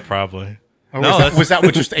one? Yeah, probably. Or was that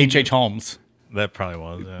with just H.H. Holmes? That probably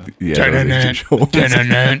was, yeah.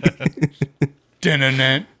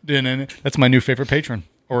 That's my new favorite patron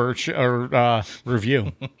or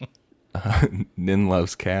review. Nin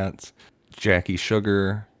Loves Cats, Jackie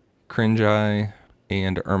Sugar, Cringe Eye,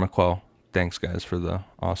 and Irma Quell. Thanks, guys, for the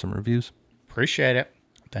awesome reviews. Appreciate it.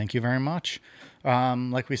 Thank you very much.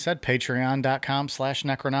 Like we said,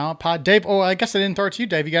 patreon.com/Necronomipod. Dave, I guess I didn't throw it to you,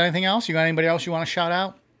 Dave. You got anything else? You got anybody else you want to shout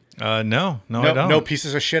out? No, I don't. No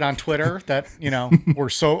pieces of shit on Twitter that, were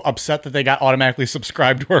so upset that they got automatically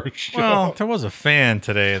subscribed to our show. Well, there was a fan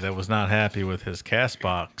today that was not happy with his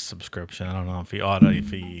CastBox subscription. I don't know if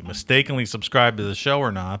he mistakenly subscribed to the show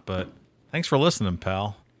or not, but thanks for listening,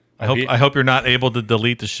 pal. I hope you're not able to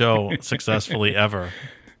delete the show successfully ever.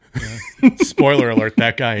 Spoiler alert,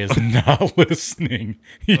 that guy is not listening.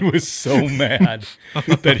 He was so mad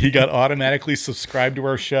that he got automatically subscribed to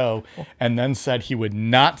our show and then said he would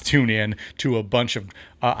not tune in to a bunch of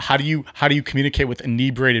how do you communicate with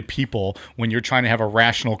inebriated people when you're trying to have a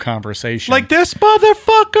rational conversation like this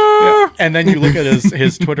motherfucker. Yeah. And then you look at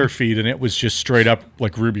his Twitter feed and it was just straight up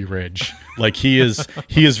like Ruby Ridge. Like he is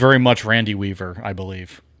very much Randy Weaver, I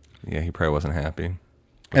believe. Yeah, he probably wasn't happy.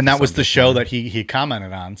 And that was the show that he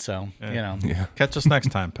commented on. So, Yeah. Catch us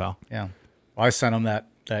next time, pal. Yeah. Well, I sent him that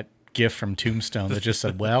GIF from Tombstone that just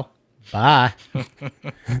said, well, bye.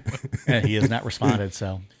 And he has not responded.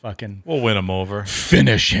 So fucking. We'll win him over.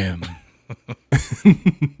 Finish him.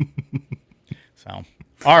 So,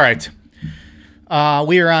 all right.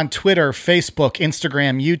 We are on Twitter, Facebook,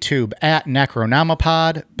 Instagram, YouTube at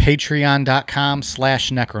Necronomipod,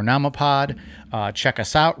 patreon.com/Necronomipod. Check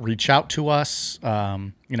us out. Reach out to us.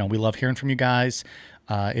 We love hearing from you guys.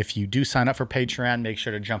 If you do sign up for Patreon, make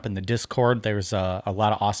sure to jump in the Discord. There's a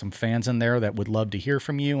lot of awesome fans in there that would love to hear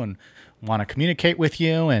from you and want to communicate with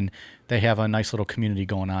you. And they have a nice little community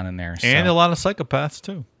going on in there. And a lot of psychopaths,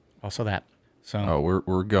 too. Also that. So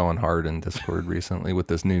we're going hard in Discord recently with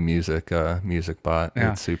this new music bot.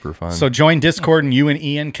 Yeah. It's super fun. So join Discord and you and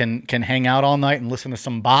Ian can hang out all night and listen to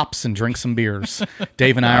some bops and drink some beers.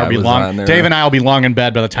 Dave and I will be long in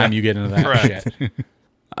bed by the time you get into that shit.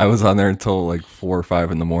 I was on there until like 4 or 5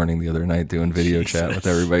 in the morning the other night doing video chat with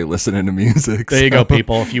everybody listening to music. There you go,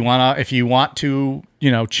 people. If you want to,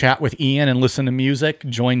 chat with Ian and listen to music,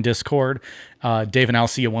 join Discord. Dave and I'll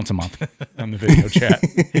see you once a month on the video chat.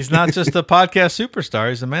 He's not just a podcast superstar;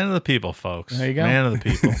 he's a man of the people, folks. There you go, man of the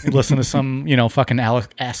people. Listen to some, fucking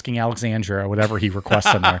Asking Alexandria or whatever he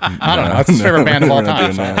requests in there. I don't know. That's his favorite band of all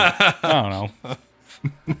time. So I don't know.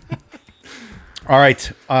 All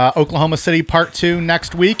right, Oklahoma City Part 2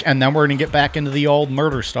 next week, and then we're going to get back into the old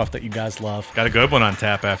murder stuff that you guys love. Got a good one on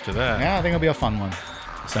tap after that. Yeah, I think it'll be a fun one.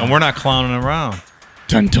 So. And we're not clowning around.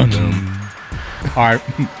 Dun, dun, dun. All right,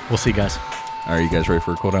 we'll see you guys. Are you guys ready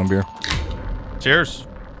for a cool down beer? Cheers.